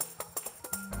 Adam.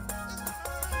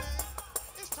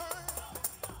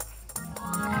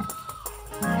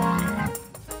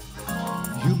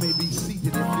 You may be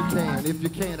seated if you can. If you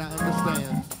can't, I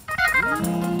understand.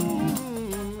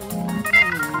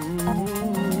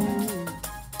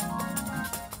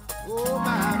 Oh,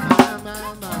 my.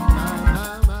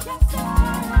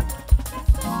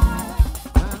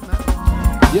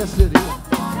 Yes, it is.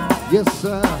 Yes,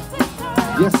 sir.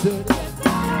 Yes, it is.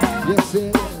 Yes,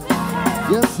 it is.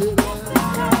 Yes, it is.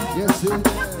 Yes, it is.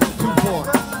 2-4.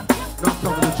 Not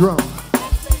coming to drum.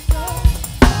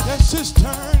 Yes, it's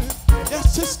turning.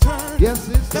 Yes, it's turning. Yes,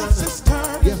 it's turning. Yes, it's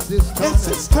turning. Yes, it's turning. Yes,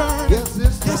 it's turning. Yes,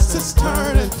 it's turning. Yes, it's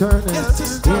turning. Turning. Yes,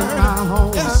 it's turning. In my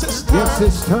home. Yes, it's turning. Yes,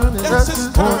 it's turning. Yes, it's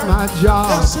On turning. my job.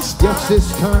 Yes, it's turning. Yes,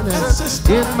 it's turning. Yes, it's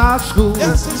turning. In my school.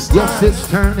 Yes, it's Yes, it's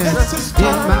turning. Yes, it's In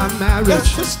turning. my marriage.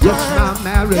 Yes, it's Yes, turning. my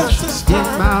marriage. Yes, it's In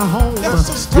turning. my home. Yes,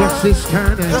 it's turning. Yes, it's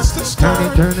turning. Yes, it's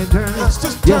Turning. turning. Yes,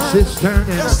 it's Yes, it's turning.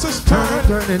 turning. Yes, it's Turning.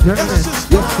 turning. Yes, Yes, it's it's turning.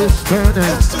 turning.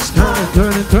 Yes, it's Turning.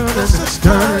 turning. Turning. Yes, it's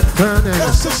turning. Turning.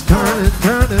 Yes, it's Turning. turning.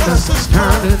 Turning. Yes, it's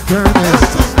turning. Turning.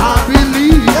 Yes, it's I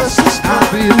believe. Yes, it's I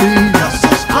turning. believe. Yes,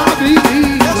 it's I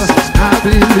believe. Yes, it's I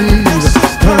believe. Yes,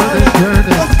 it's Turning.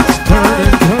 Turning. Yes, it's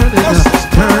Turning. Turning. Yes, it's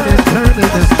Turning.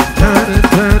 Turning. Yes, it's Turning.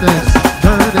 Turning. Turning. Turning.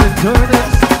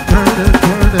 Turning.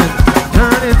 Turning.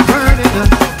 Turning.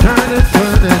 Turning.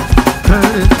 Turning.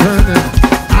 Turning. Turning.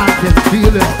 I can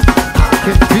feel it. I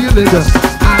can feel it.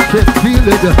 I can feel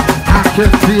it. I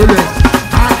can feel it.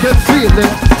 I can feel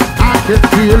it. I can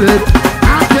feel it. I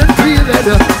can feel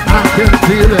it. I can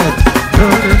feel it.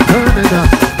 Turning, turning,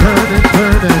 turning, turning,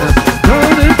 turning,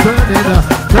 turning,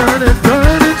 turning,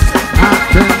 turning. I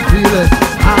can feel it.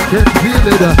 I can feel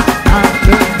it. I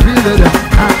can feel it.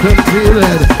 I can feel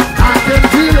it. I can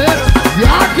feel it.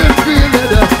 Yeah, I can feel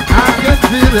it. I can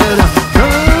feel it.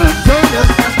 Turn, turning,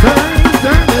 turn, turning,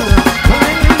 turning,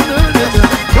 turning,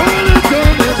 turning,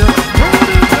 turning,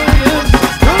 turning,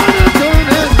 turning,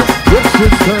 turning. Yes,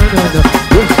 it's turning.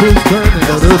 Yes, it's turning.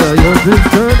 Yes, it's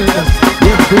turning.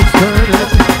 Yes, it's turning.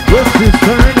 Yes, it's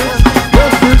turning.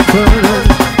 Yes, it's turning.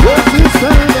 Yes, it's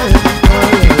turning.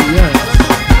 Oh, yeah.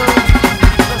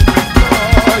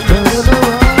 Turning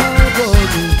around for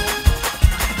me.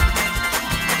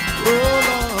 Oh,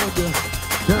 Lord.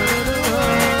 Turning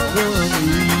around for me.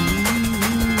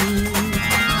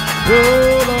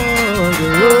 Oh, Lord.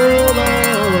 Oh,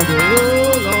 Lord.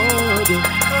 Oh, Lord.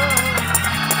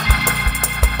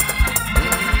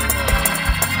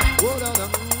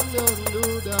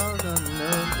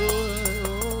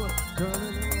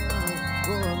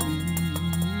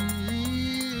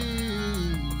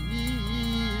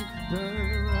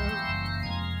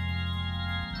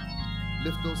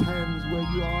 Lift those hands where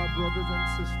you are, brothers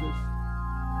and sisters.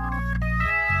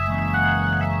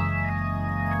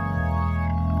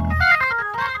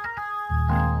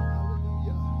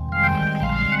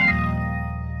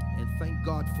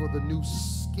 new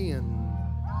skin.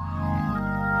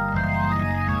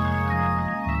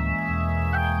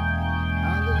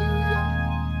 Hallelujah.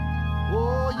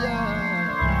 Oh, yeah.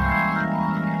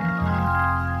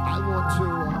 I want to,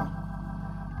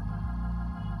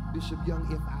 Bishop Young,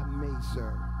 if I may,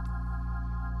 sir.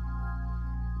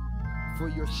 For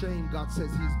your shame, God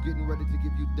says he's getting ready to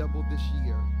give you double this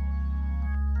year.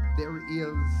 There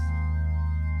is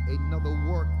another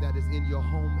work that is in your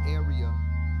home area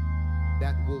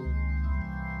that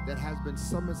has been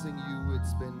summoning you.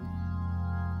 It's been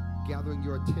gathering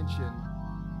your attention.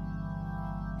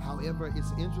 However,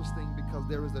 it's interesting because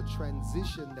there is a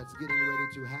transition that's getting ready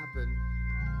to happen.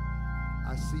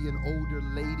 I see an older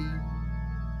lady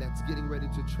that's getting ready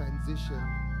to transition,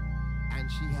 and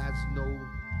she has no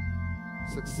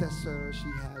successor.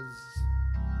 She has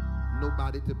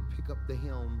nobody to pick up the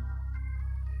helm.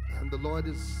 And the Lord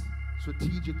is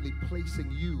strategically placing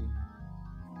you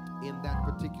in that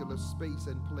particular space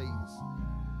and place.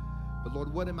 But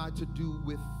Lord, what am I to do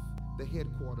with the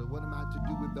headquarters? What am I to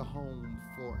do with the home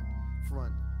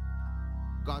front?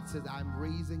 God says, I'm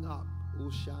raising up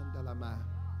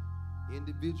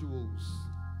individuals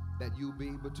that you'll be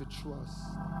able to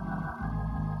trust,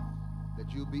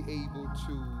 that you'll be able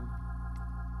to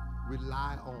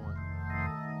rely on,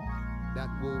 that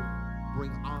will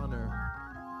bring honor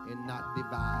and not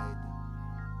divide.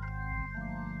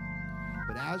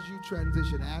 But as you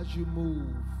transition, as you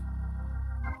move,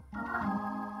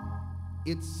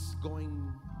 it's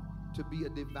going to be a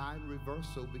divine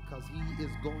reversal, because he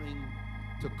is going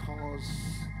to cause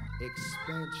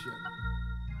expansion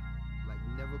like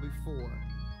never before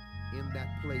in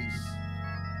that place.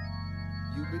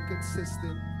 You've been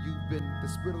consistent. The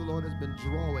Spirit of the Lord has been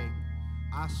drawing.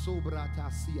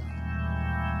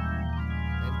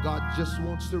 And God just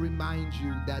wants to remind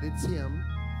you that it's him.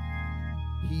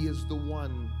 He is the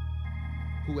one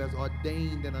who has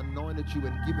ordained and anointed you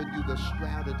and given you the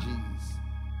strategies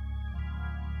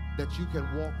that you can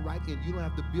walk right in. You don't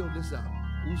have to build this up.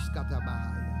 You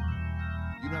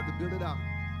don't have to build it up.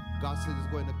 God says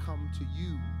it's going to come to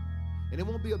you. And it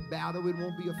won't be a battle. It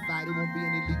won't be a fight. It won't be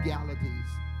any legalities.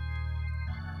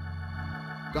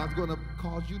 God's going to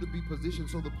cause you to be positioned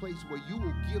so the place where you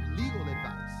will give legal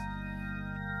advice,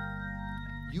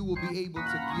 you will be able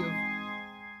to give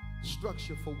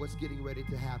structure for what's getting ready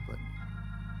to happen.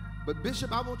 But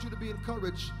Bishop, I want you to be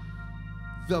encouraged.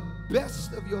 The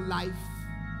best of your life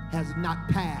has not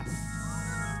passed.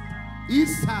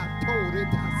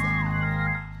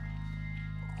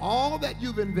 All that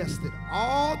you've invested,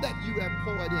 all that you have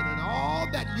poured in, and all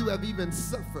that you have even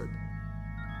suffered,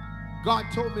 God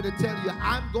told me to tell you,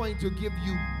 I'm going to give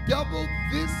you double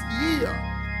this year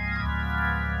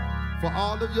for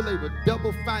all of your labor.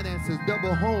 Double finances,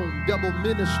 double home, double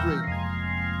ministry,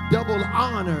 double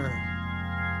honor.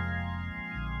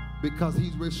 Because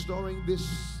he's restoring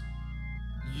this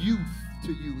youth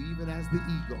to you, even as the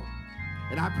eagle.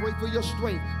 And I pray for your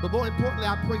strength, but more importantly,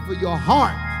 I pray for your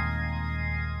heart.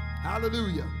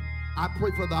 Hallelujah. I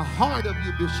pray for the heart of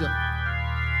you, Bishop.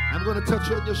 I'm going to touch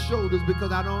on your shoulders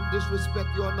because I don't disrespect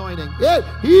your anointing.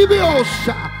 The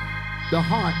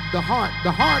heart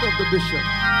of the bishop,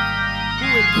 who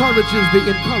encourages the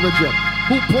encourager,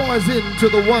 who pours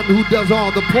into the one who does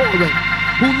all the pouring,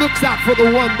 who looks out for the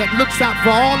one that looks out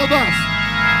for all of us.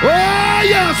 Oh,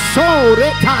 yes, so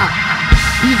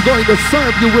he's going to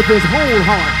serve you with his whole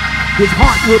heart. His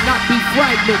heart will not be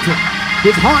fragmented.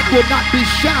 His heart will not be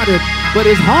shattered, but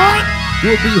his heart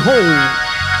will be whole.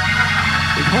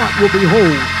 His heart will be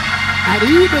whole. And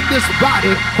even this body,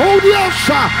 hold up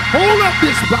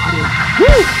this body.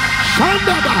 Woo!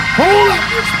 Shandaba, hold up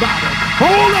this body.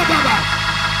 Hold up, Baba.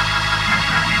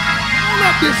 Hold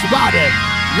up this body.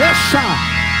 Yes, sir.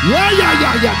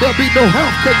 Yeah. There'll be no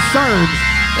health concerns,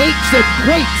 aches and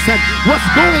quakes, and what's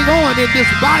going on in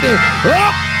this body.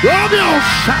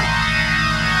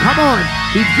 Come on.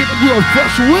 He's giving you a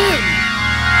fresh wind.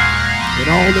 And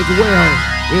all is well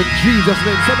in Jesus'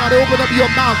 name. Somebody open up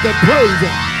your mouth and praise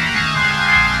him.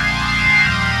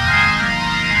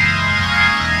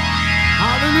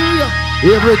 Hallelujah.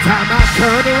 Every time I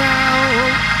turn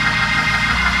around,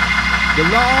 the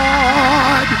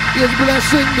Lord is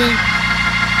blessing me.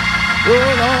 Oh,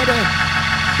 Lord.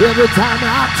 Every time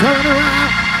I turn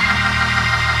around,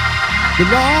 the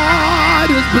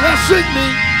Lord is blessing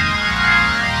me.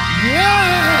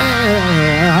 Yeah,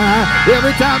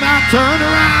 every time I turn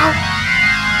around,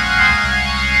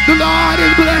 the Lord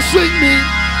is blessing me.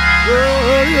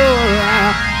 Oh,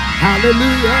 yeah.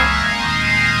 Hallelujah.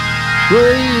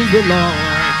 Praise the Lord.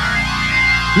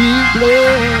 He's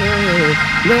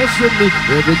blessing me.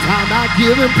 Every time I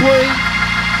give him praise.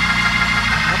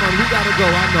 Come Come on, we got to go.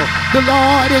 I know. The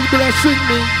Lord is blessing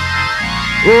me.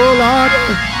 Oh, Lord.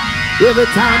 Every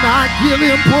time I give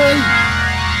him praise,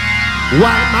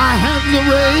 while my hands are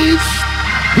raised,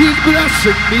 he's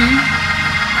blessing me.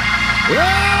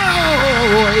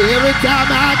 Oh, every time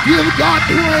I give God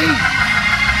praise,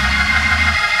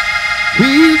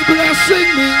 he's blessing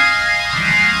me.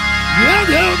 Yeah.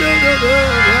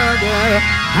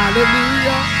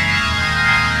 Hallelujah.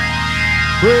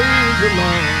 Praise the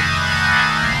Lord.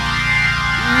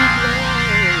 He's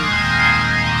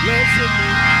blessing me.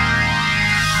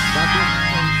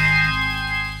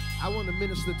 I want to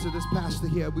minister to this pastor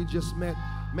here we just met.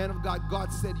 Man of God,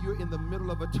 God said you're in the middle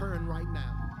of a turn right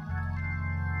now.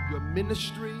 Your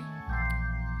ministry,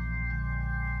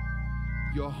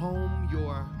 your home,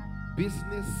 your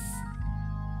business,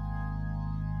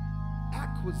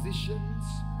 acquisitions.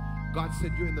 God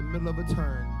said you're in the middle of a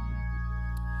turn.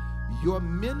 Your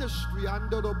ministry,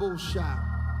 under the bullshit,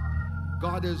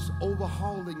 God is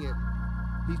overhauling it.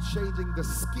 He's changing the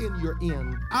skin you're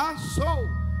in.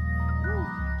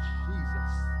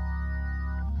 Jesus.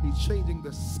 He's changing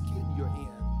the skin you're in.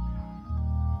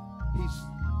 He's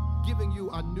giving you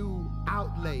a new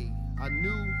outlay, a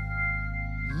new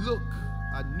look,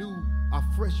 a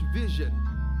fresh vision,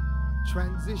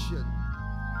 transition.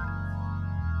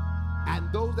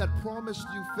 And those that promised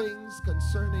you things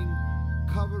concerning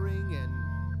covering and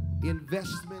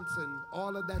investments and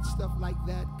all of that stuff like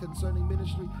that concerning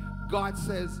ministry, God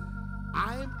says,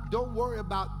 don't worry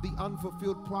about the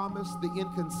unfulfilled promise, the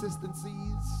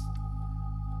inconsistencies.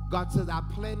 God says, I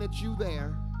planted you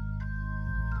there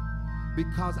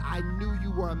because I knew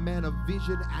you were a man of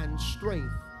vision and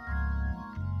strength.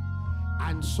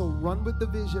 And so run with the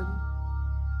vision.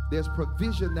 There's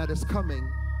provision that is coming.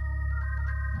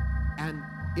 And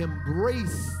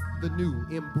embrace the new.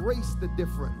 Embrace the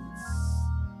difference.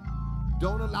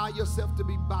 Don't allow yourself to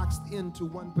be boxed into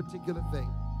one particular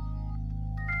thing.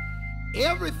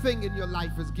 Everything in your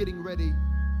life is getting ready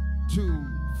to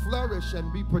flourish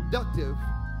and be productive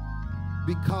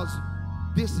because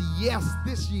this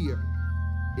year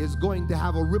is going to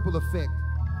have a ripple effect,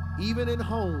 even in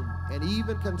home and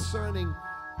even concerning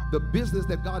the business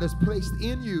that God has placed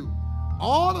in you.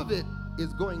 All of it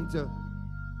is going to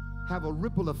have a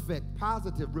ripple effect,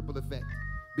 positive ripple effect,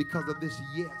 because of this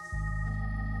yes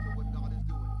to what God is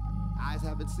doing. Eyes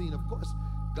haven't seen. Of course,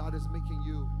 God is making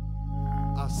you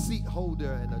a seat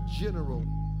holder and a general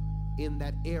in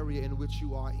that area in which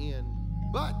you are in.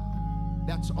 But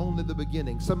that's only the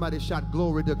beginning. Somebody shout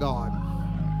glory to God.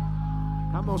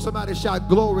 Come on, somebody shout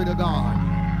glory to God.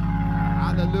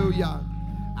 Hallelujah.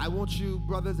 I want you,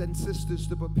 brothers and sisters,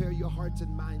 to prepare your hearts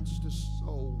and minds to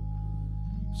sow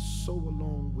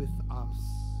along with us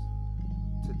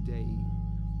today.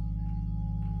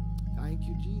 Thank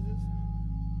you, Jesus.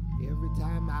 Every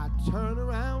time I turn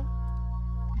around,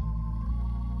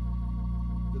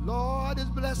 the Lord is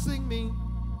blessing me.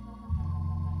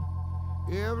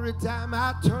 Every time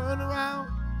I turn around,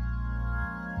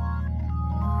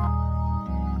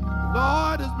 the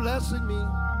Lord is blessing me.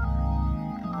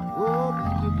 Oh,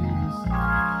 thank you, Jesus.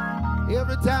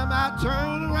 Every time I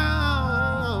turn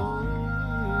around,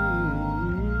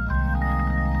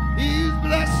 he's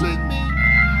blessing me.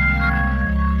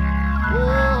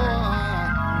 Oh,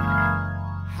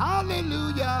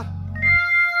 hallelujah.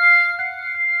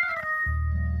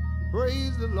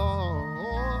 Praise the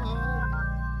Lord,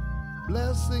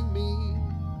 blessing me.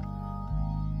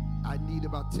 I need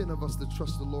about 10 of us to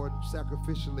trust the Lord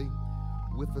sacrificially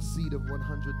with a seed of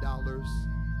 $100.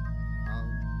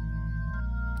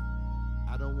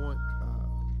 I don't want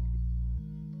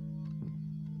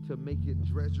to make it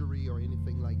treasury or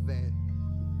anything like that.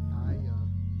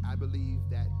 I believe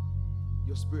that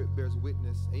your spirit bears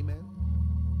witness. Amen.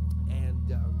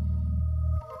 And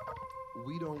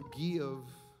we don't give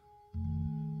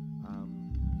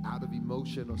out of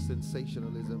emotion or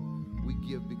sensationalism. We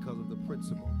give because of the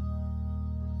principle.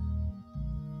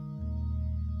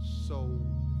 So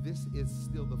this is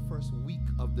still the first week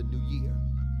of the new year.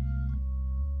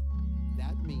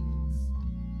 That means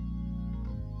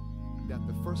that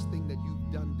the first thing that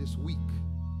you've done this week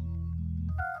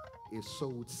is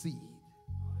sowed seed.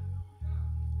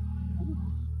 Ooh.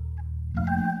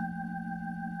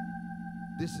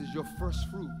 This is your first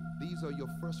fruit. These are your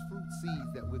first fruit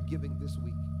seeds that we're giving this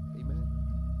week. Amen.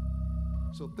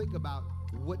 So think about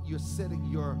what you're setting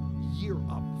your year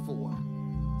up for.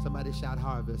 Somebody shout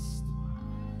harvest.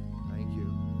 Thank you.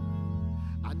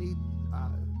 I need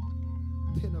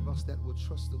 10 of us that will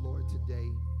trust the Lord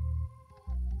today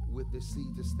with this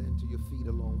seed to stand to your feet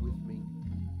along with me.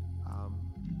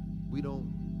 We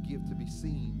don't give to be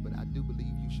seen, but I do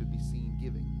believe you should be seen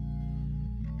giving.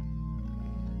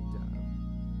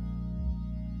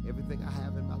 Everything I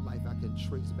have in my life, I can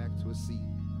trace back to a seed.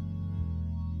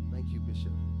 Thank you,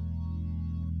 Bishop.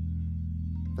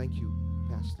 Thank you,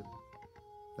 Pastor.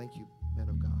 Thank you, man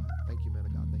of God. Thank you, man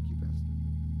of God. Thank you, Pastor.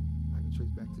 I can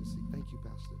trace back to the seed. Thank you,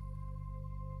 Pastor.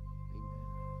 Amen.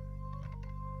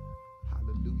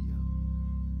 Hallelujah.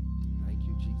 Thank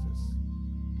you, Jesus.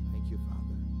 Thank you,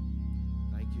 Father.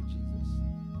 Thank you, Jesus.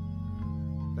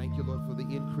 Thank you, Lord, for the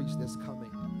increase that's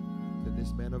coming to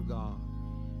this man of God.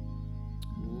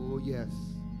 Oh, yes.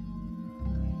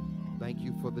 Thank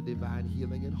you for the divine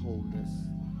healing and wholeness.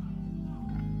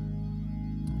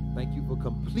 Thank you for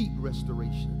complete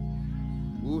restoration.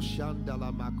 Oh,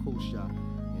 Shandala Makosha.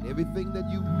 And everything that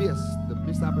you missed, the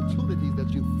missed opportunities that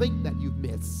you think that you've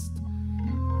missed,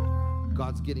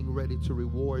 God's getting ready to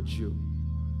reward you.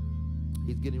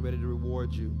 He's getting ready to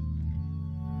reward you.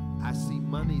 I see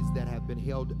monies that have been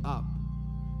held up.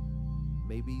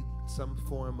 Maybe some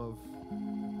form of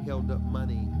held up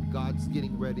money. God's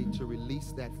getting ready to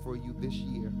release that for you this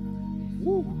year.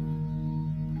 Woo.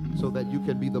 So that you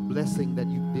can be the blessing that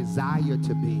you desire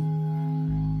to be.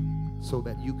 So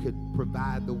that you could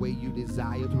provide the way you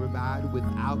desire to provide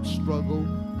without struggle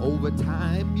over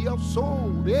time. Your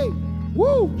soul. Hey.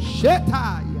 Woo.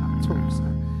 Shetaya Tosa.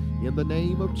 In the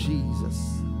name of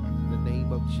Jesus. In the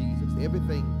name of Jesus.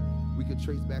 Everything we can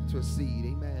trace back to a seed.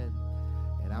 Amen.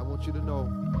 And I want you to know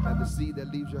that the seed that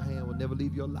leaves your hand will never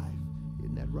leave your life.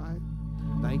 Isn't that right?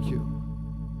 Thank you.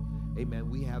 Amen.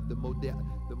 We have the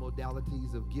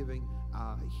modalities of giving.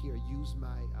 Here, use my,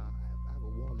 I have a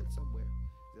wallet somewhere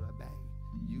in my bag.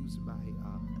 Use my,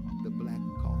 the black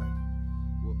card.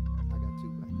 Well, I got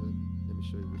two black. Let me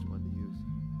show you which one to use.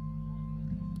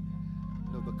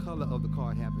 No, the color of the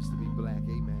card happens to be black.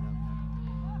 Amen.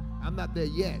 I'm not there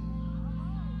yet.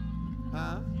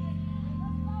 Huh?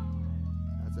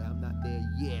 I said, I'm not there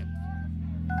yet.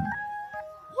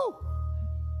 Woo!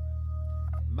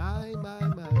 My.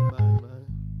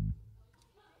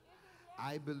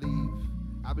 I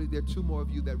believe there are two more of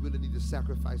you that really need to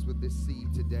sacrifice with this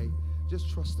seed today. Just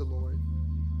trust the Lord.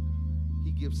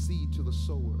 He gives seed to the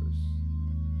sowers,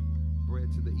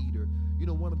 bread to the eater. You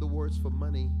know, one of the words for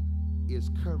money is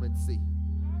currency.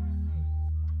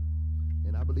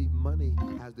 And I believe money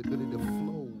has the ability to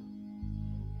flow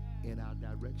in our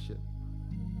direction.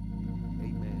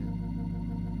 Amen.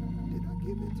 Did I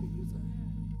give it to you, sir?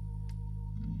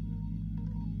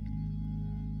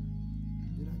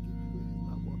 Did I give you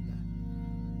my walk now?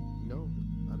 No,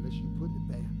 unless you put it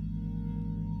there.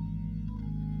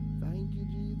 Thank you,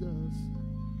 Jesus.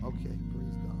 Okay,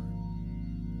 praise God.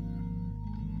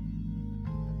 I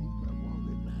need my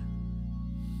wallet now.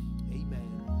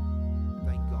 Amen.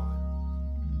 Thank God.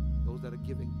 Those that are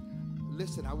giving.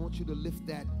 Listen, I want you to lift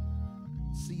that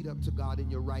seed up to God in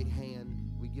your right hand.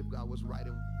 We give God what's right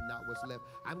and not what's left.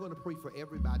 I'm going to pray for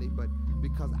everybody, but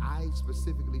because I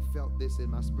specifically felt this in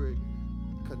my spirit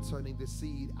concerning this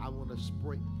seed, I want to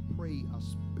pray a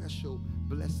special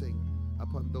blessing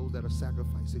upon those that are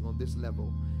sacrificing on this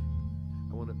level.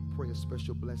 I want to pray a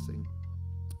special blessing.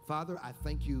 Father, I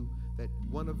thank you that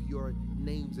one of your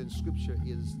names in Scripture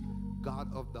is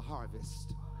God of the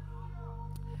harvest.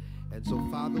 And so,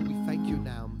 Father, we thank you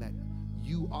now that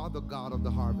you are the God of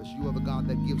the harvest. You are the God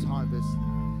that gives harvest.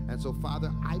 And so,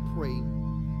 Father, I pray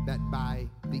that by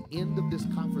the end of this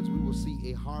conference, we will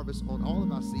see a harvest on all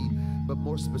of our seed. But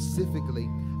more specifically,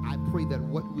 I pray that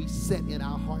what we set in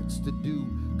our hearts to do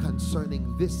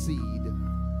concerning this seed,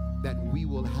 that we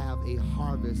will have a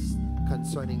harvest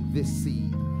concerning this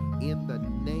seed. In the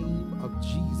name of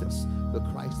Jesus, the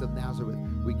Christ of Nazareth,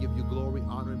 we give you glory,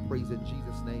 honor, and praise in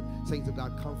Jesus' name. Saints of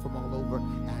God, come from all over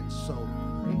and so.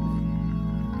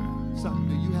 Amen. Son,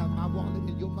 do you have my wallet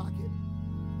in your pocket?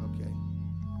 Okay.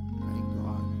 Thank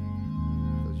God.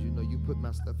 Because you know you put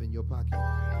my stuff in your pocket.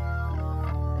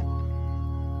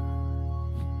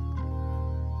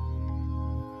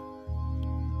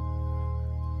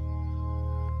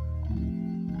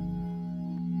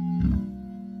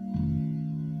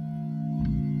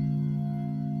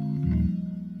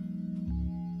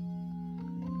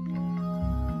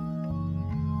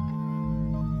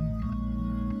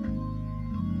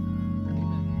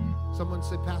 Someone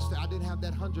said, Pastor, I didn't have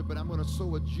that 100, but I'm going to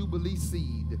sow a Jubilee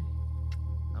seed.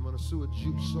 I'm going to sow a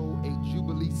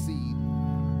Jubilee seed.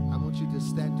 I want you to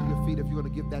stand to your feet. If you're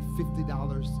going to give that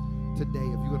 $50 today,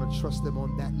 if you're going to trust them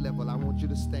on that level, I want you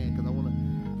to stand because I want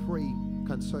to pray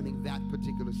concerning that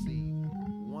particular seed.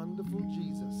 Wonderful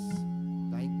Jesus.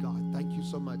 Thank God. Thank you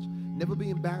so much. Never be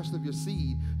embarrassed of your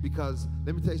seed, because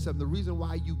let me tell you something. The reason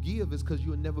why you give is because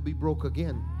you'll never be broke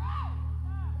again.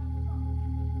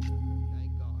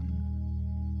 Thank God.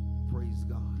 Praise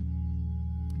God.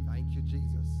 Thank you,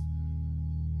 Jesus.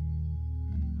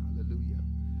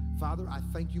 Father, I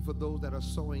thank you for those that are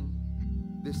sowing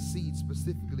this seed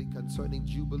specifically concerning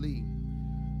Jubilee.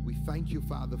 We thank you,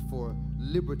 Father, for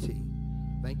liberty.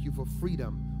 Thank you for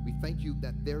freedom. We thank you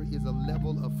that there is a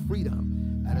level of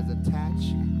freedom that is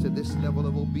attached to this level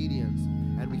of obedience.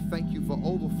 And we thank you for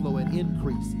overflow and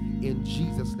increase in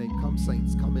Jesus' name. Come,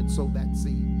 saints, come and sow that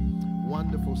seed.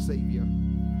 Wonderful Savior.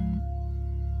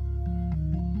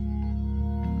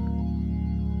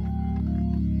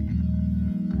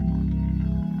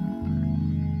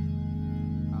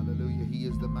 Hallelujah. He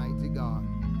is the mighty God,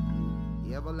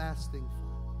 the everlasting Father.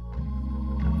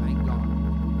 Thank God.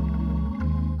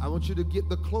 I want you to get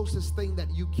the closest thing that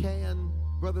you can,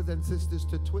 brothers and sisters,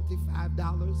 to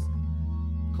 $25.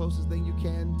 Closest thing you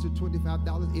can to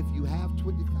 $25. If you have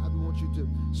 $25, we want you to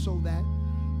sow that.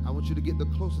 I want you to get the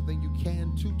closest thing you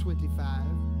can to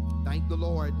 $25. Thank the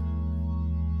Lord.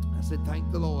 I said,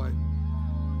 thank the Lord.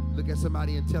 Look at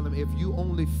somebody and tell them, if you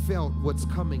only felt what's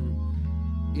coming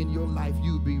in your life,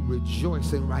 you'd be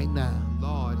rejoicing right now.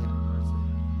 Lord have mercy.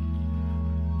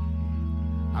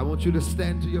 I want you to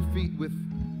stand to your feet with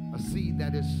a seed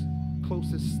that is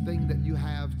closest thing that you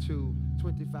have to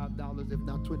 $25, if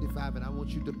not 25, and I want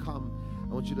you to come.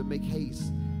 I want you to make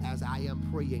haste as I am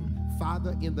praying.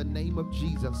 Father, in the name of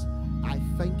Jesus, I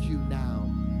thank you now.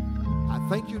 I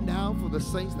thank you now for the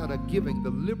saints that are giving. The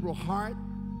liberal heart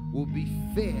will be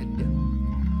fed.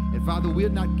 And Father, we're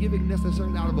not giving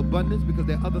necessarily out of abundance because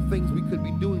there are other things we could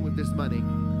be doing with this money.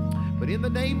 But in the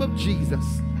name of Jesus,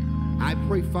 I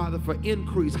pray, Father, for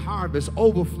increase, harvest,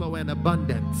 overflow, and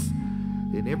abundance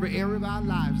in every area of our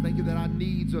lives. Thank you that our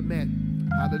needs are met.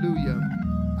 Hallelujah.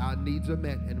 Our needs are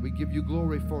met, and we give you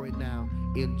glory for it now.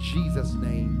 In Jesus'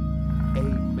 name,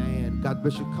 amen. God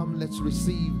bless you. Come, let's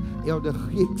receive Elder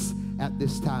Hicks at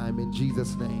this time in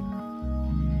Jesus' name.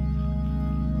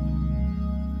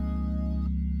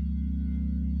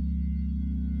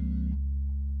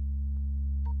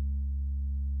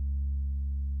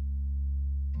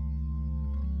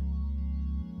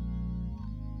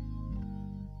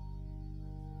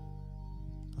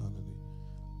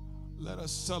 Let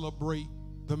us celebrate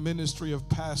the ministry of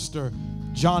Pastor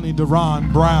Johnny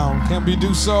Deron Brown. Can we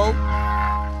do so?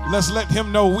 Let's let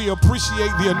him know we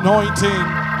appreciate the anointing.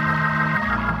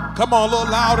 Come on, a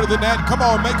little louder than that. Come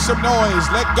on, make some noise.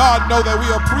 Let God know that we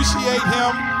appreciate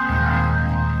him.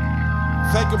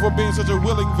 Thank you for being such a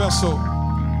willing vessel.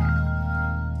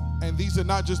 And these are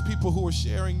not just people who are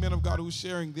sharing, men of God who are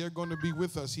sharing. They're going to be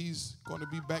with us. He's going to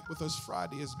be back with us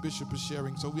Friday as Bishop is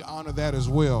sharing. So we honor that as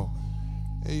well.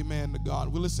 Amen to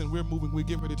God. Well, listen, we're moving. We're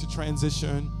getting ready to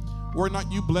transition. Were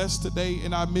not you blessed today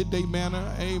in our midday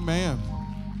manna? Amen.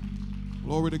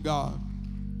 Glory to God.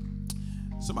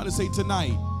 Somebody say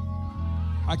tonight.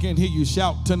 I can't hear you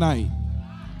shout tonight.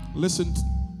 Listen,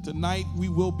 tonight we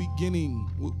will begin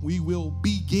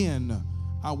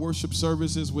our worship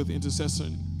services with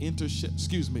intercession. I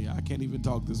can't even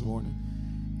talk this morning.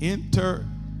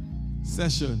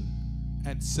 Intercession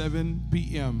at 7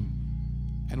 p.m.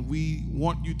 And we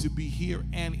want you to be here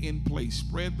and in place.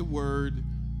 Spread the word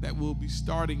that we'll be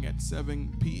starting at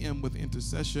 7 p.m. with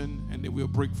intercession, and then we'll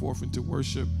break forth into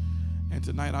worship. And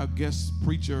tonight our guest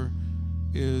preacher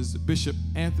is Bishop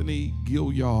Anthony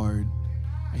Gilliard.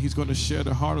 And he's going to share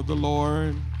the heart of the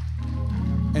Lord.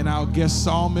 And our guest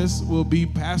psalmist will be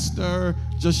Pastor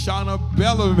Joshana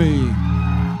Bellamy.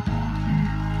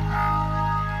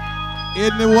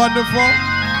 Isn't it wonderful?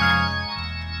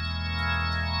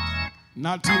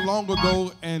 Not too long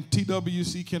ago, and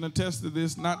TWC can attest to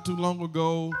this, not too long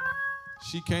ago,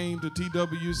 she came to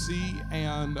TWC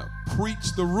and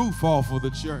preached the roof off of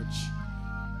the church.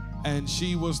 And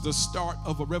she was the start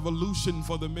of a revolution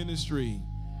for the ministry.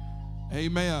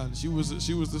 Amen. She was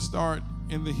the start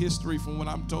in the history, from what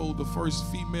I'm told, the first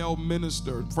female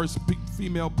minister, first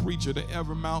female preacher to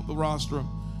ever mount the rostrum.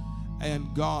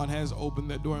 And God has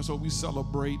opened that door, and so we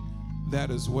celebrate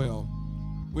that as well.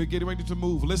 We're getting ready to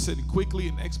move. Listen, quickly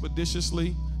and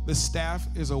expeditiously, the staff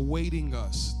is awaiting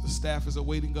us. The staff is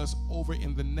awaiting us over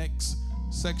in the next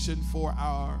section for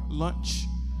our lunch.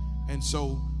 And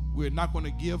so we're not going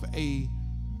to give a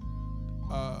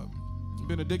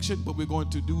benediction, but we're going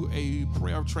to do a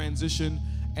prayer of transition,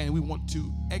 and we want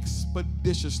to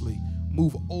expeditiously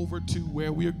move over to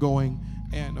where we're going.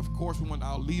 And of course, we want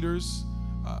our leaders,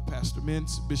 Pastor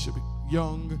Mintz, Bishop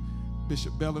Young,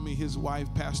 Bishop Bellamy, his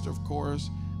wife, Pastor, of course,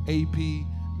 AP,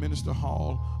 Minister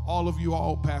Hall, all of you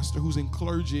all, Pastor, who's in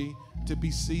clergy, to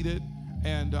be seated.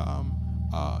 And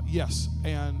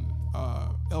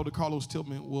Elder Carlos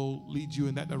Tillman will lead you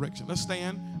in that direction. Let's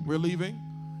stand. We're leaving.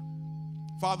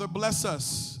 Father, bless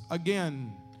us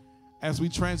again as we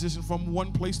transition from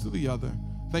one place to the other.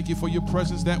 Thank you for your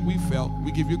presence that we felt.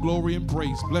 We give you glory and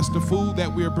praise. Bless the food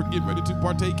that we are getting ready to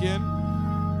partake in.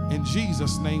 In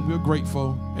Jesus' name, we're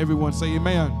grateful. Everyone say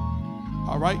amen.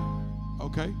 All right?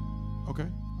 Okay. Okay.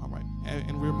 All right.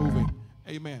 And we're moving.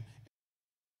 Amen.